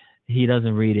 He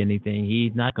doesn't read anything.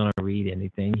 He's not going to read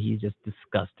anything. He's just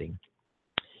disgusting.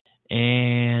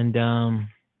 And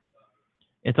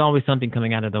it's always something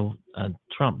coming out of the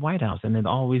Trump White House, and it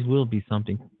always will be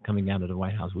something coming out of the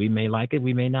White House. We may like it.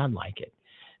 We may not like it.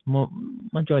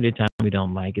 Majority of the time, we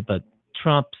don't like it. But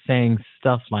Trump saying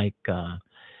stuff like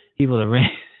he will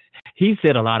arrange. He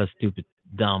said a lot of stupid,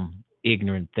 dumb,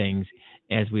 ignorant things,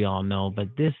 as we all know.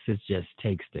 But this is just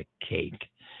takes the cake.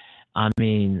 I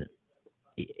mean,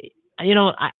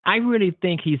 I really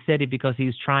think he said it because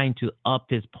he's trying to up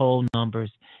his poll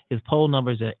numbers. His poll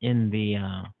numbers are in the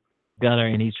gutter,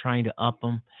 and he's trying to up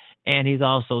them. And he's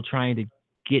also trying to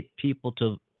get people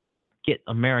to get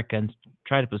Americans,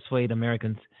 try to persuade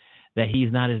Americans that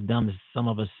he's not as dumb as some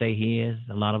of us say he is.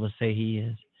 A lot of us say he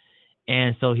is.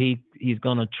 And so he's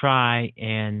going to try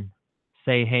and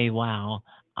say, hey, wow,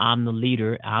 I'm the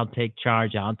leader. I'll take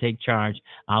charge. I'll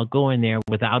go in there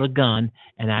without a gun,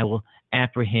 and I will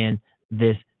apprehend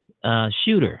this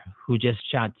shooter who just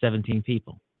shot 17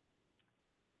 people.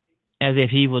 As if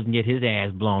he wouldn't get his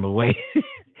ass blown away.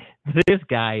 This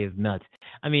guy is nuts.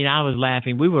 I mean, I was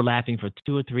laughing. We were laughing for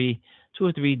two or three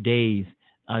days.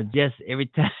 Just every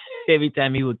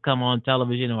time he would come on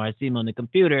television or I see him on the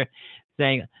computer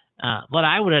saying what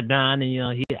I would have done,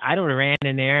 and I would have ran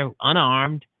in there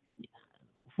unarmed.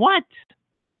 What?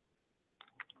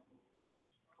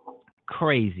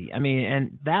 Crazy. I mean,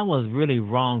 and that was really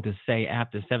wrong to say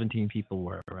after 17 people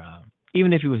were.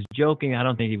 Even if he was joking, I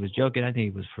don't think he was joking. I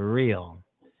think he was for real.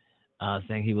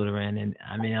 Saying he would have ran in.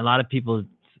 I mean, a lot of people,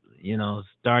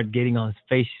 start getting on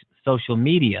his social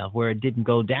media where it didn't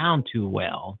go down too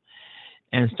well,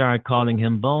 and started calling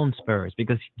him bone spurs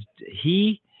because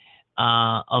he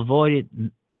avoided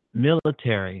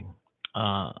military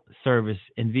service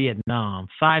in Vietnam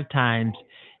 5 times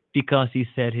because he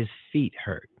said his feet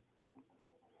hurt.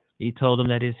 He told him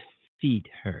that his feet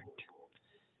hurt.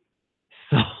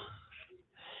 So,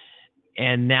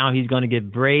 and now he's going to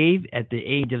get brave at the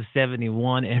age of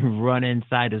 71 and run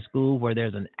inside a school where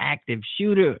there's an active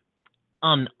shooter,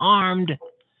 unarmed,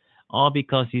 all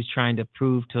because he's trying to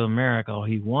prove to America, or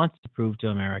he wants to prove to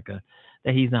America,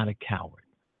 that he's not a coward.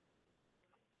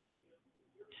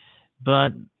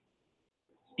 But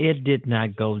it did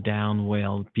not go down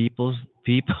well. People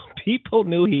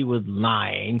knew he was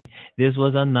lying. This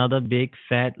was another big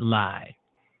fat lie.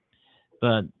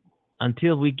 But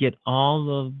until we get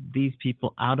all of these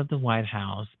people out of the White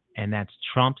House, and that's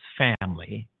Trump's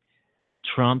family,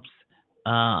 Trump's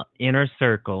inner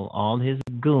circle, all his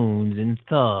goons and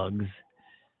thugs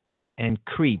and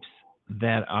creeps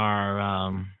that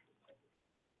are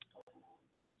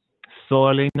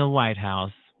soiling the White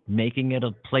House, making it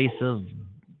a place of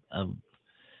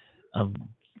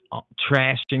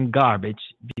trash and garbage,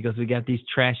 because we got these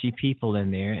trashy people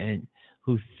in there and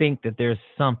who think that there's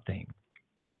something.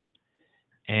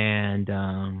 And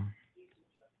I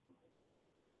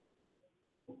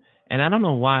don't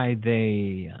know why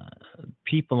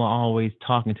people are always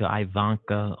talking to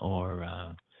Ivanka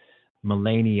or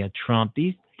Melania Trump.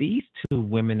 These two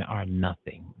women are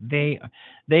nothing. They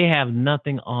have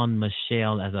nothing on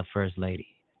Michelle as a first lady.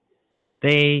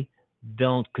 They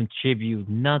don't contribute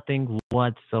nothing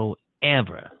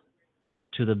whatsoever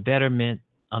to the betterment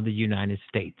of the United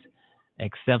States,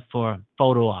 except for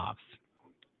photo ops,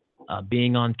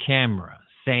 being on camera,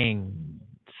 saying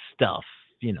stuff,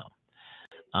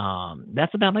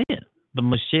 That's about it. But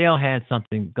Michelle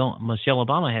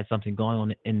Obama had something going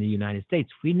on in the United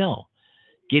States. We know.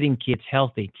 Getting kids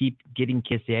healthy, getting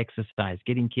kids to exercise,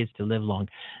 getting kids to live long.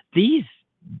 These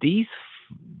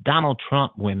Donald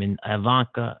Trump women,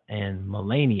 Ivanka and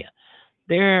Melania,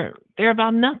 they're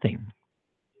about nothing.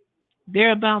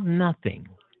 They're about nothing.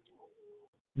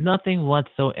 Nothing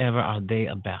whatsoever are they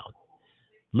about.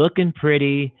 Looking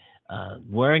pretty,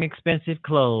 wearing expensive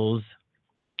clothes,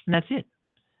 and that's it.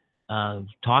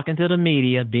 Talking to the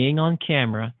media, being on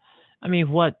camera. I mean,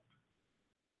 what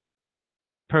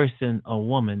person or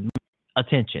woman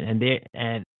attention?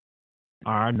 And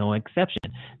are no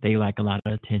exception. They like a lot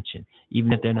of attention.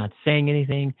 Even if they're not saying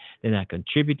anything, they're not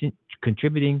contributing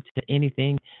to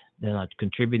anything, they're not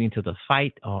contributing to the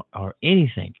fight or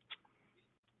anything.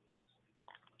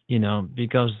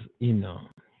 Because,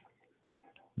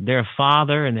 their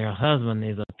father and their husband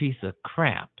is a piece of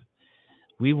crap.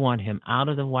 We want him out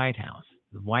of the White House.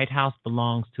 The White House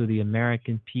belongs to the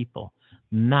American people,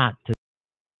 not to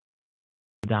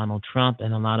Donald Trump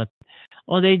and a lot of,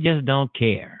 they just don't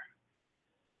care.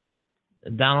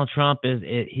 Donald Trump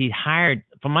he hired,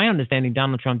 from my understanding,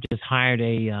 Donald Trump just hired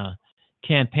a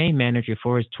campaign manager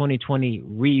for his 2020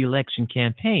 re-election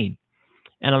campaign.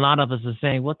 And a lot of us are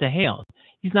saying, what the hell?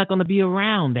 He's not going to be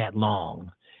around that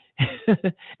long.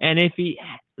 And if he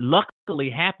luckily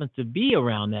happens to be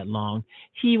around that long,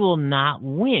 he will not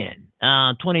win.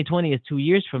 2020 is 2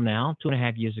 years from now,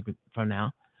 2.5 years from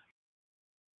now.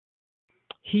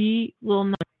 He will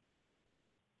not,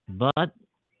 but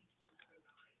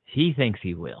he thinks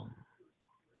he will.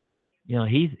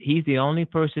 He's the only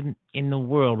person in the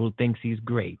world who thinks he's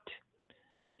great.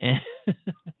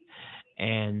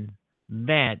 And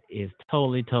that is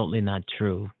totally not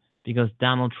true, because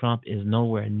Donald Trump is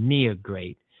nowhere near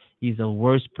great. He's the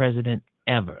worst president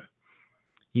ever.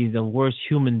 He's the worst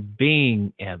human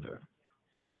being ever.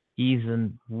 He's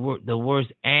the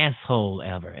worst asshole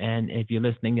ever. And if you're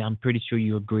listening, I'm pretty sure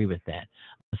you agree with that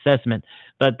assessment.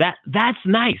 But that's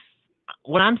nice.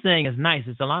 What I'm saying is nice.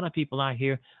 There's a lot of people out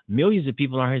here, millions of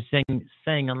people out here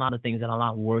saying a lot of things that are a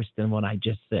lot worse than what I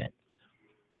just said.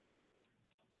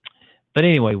 But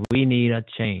anyway, we need a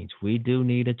change. We do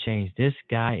need a change. This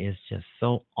guy is just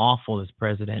so awful as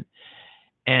president.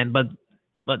 And but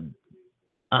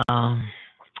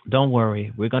don't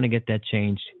worry, we're going to get that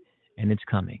change, and it's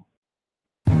coming.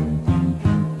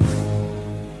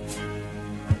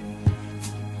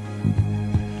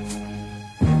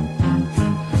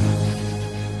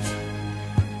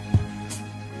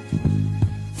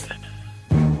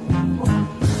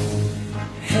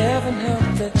 Heaven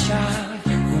help the child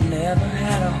who never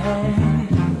had a home.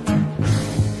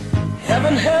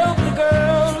 Heaven help the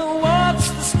girl who walks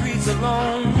the streets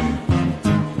alone.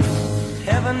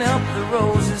 Heaven help the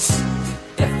roses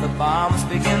if the bombs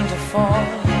begin to fall.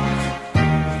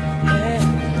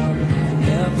 Heaven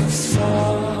help us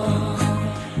all.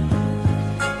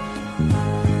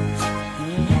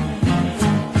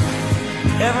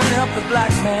 Heaven help the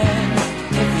black man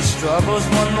if he struggles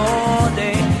one more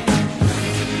day.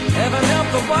 Heaven help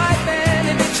the white man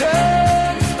if he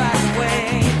turns back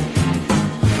away.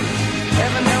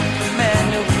 Heaven help the man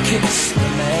who kicks the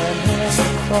man who has a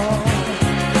crawl.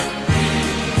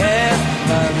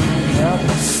 Heaven help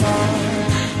us all.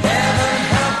 Heaven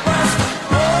help us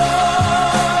all.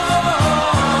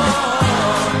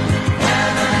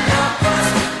 Heaven help us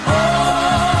all.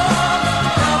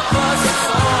 Help us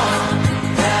all.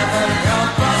 Heaven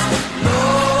help us,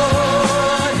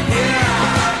 Lord, hear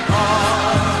our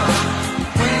call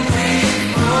when we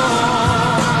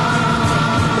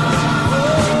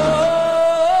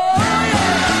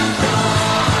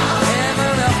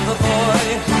Heaven help the boy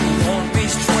who won't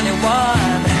reach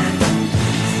 21.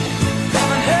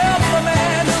 Heaven help the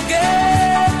man who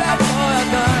gave that boy a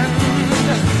gun.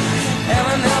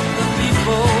 Heaven help the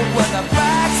people with their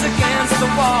backs against the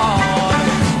wall.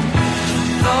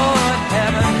 Lord,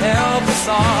 heaven help us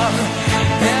all.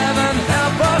 Heaven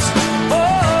help us.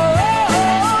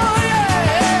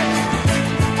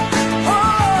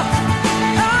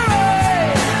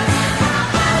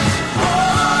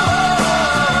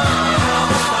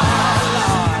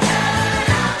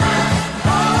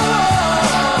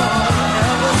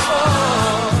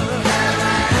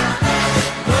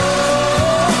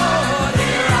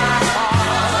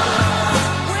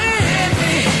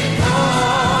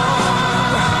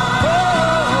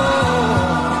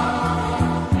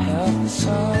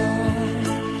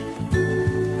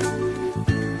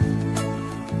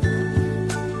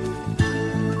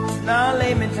 Now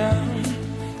lay me down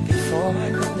before I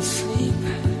go to sleep.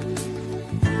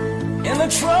 In the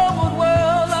troubled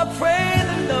world I pray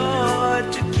the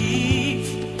Lord to keep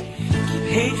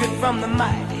hatred from the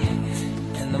mighty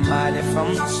and the mighty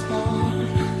from the small.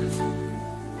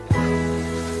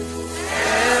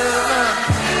 Heaven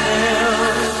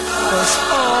help us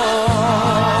all.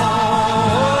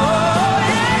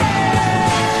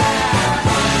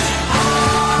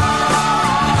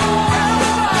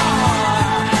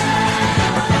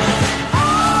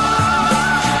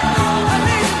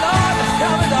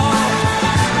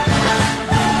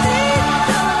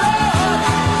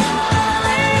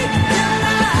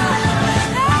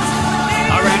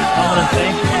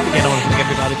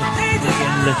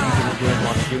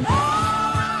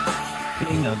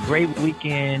 great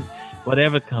weekend,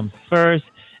 whatever comes first.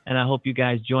 And I hope you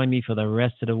guys join me for the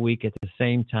rest of the week at the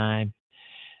same time.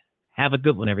 Have a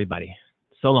good one, everybody.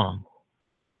 So long.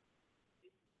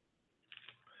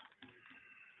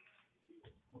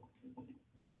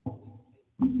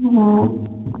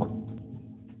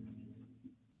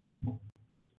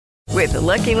 With the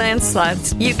Lucky Land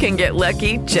Slots, you can get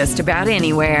lucky just about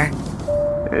anywhere.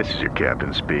 This is your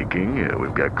captain speaking.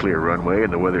 We've got clear runway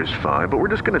and the weather's fine, but we're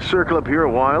just going to circle up here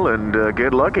a while and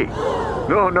get lucky.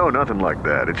 No, nothing like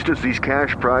that. It's just these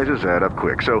cash prizes add up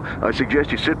quick. So I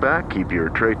suggest you sit back, keep your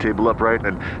tray table upright,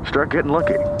 and start getting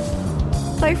lucky.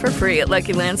 Play for free at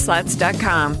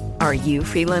LuckyLandSlots.com. Are you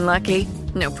feeling lucky?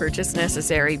 No purchase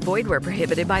necessary. Void where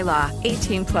prohibited by law.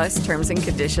 18+ terms and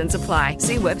conditions apply.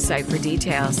 See website for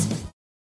details.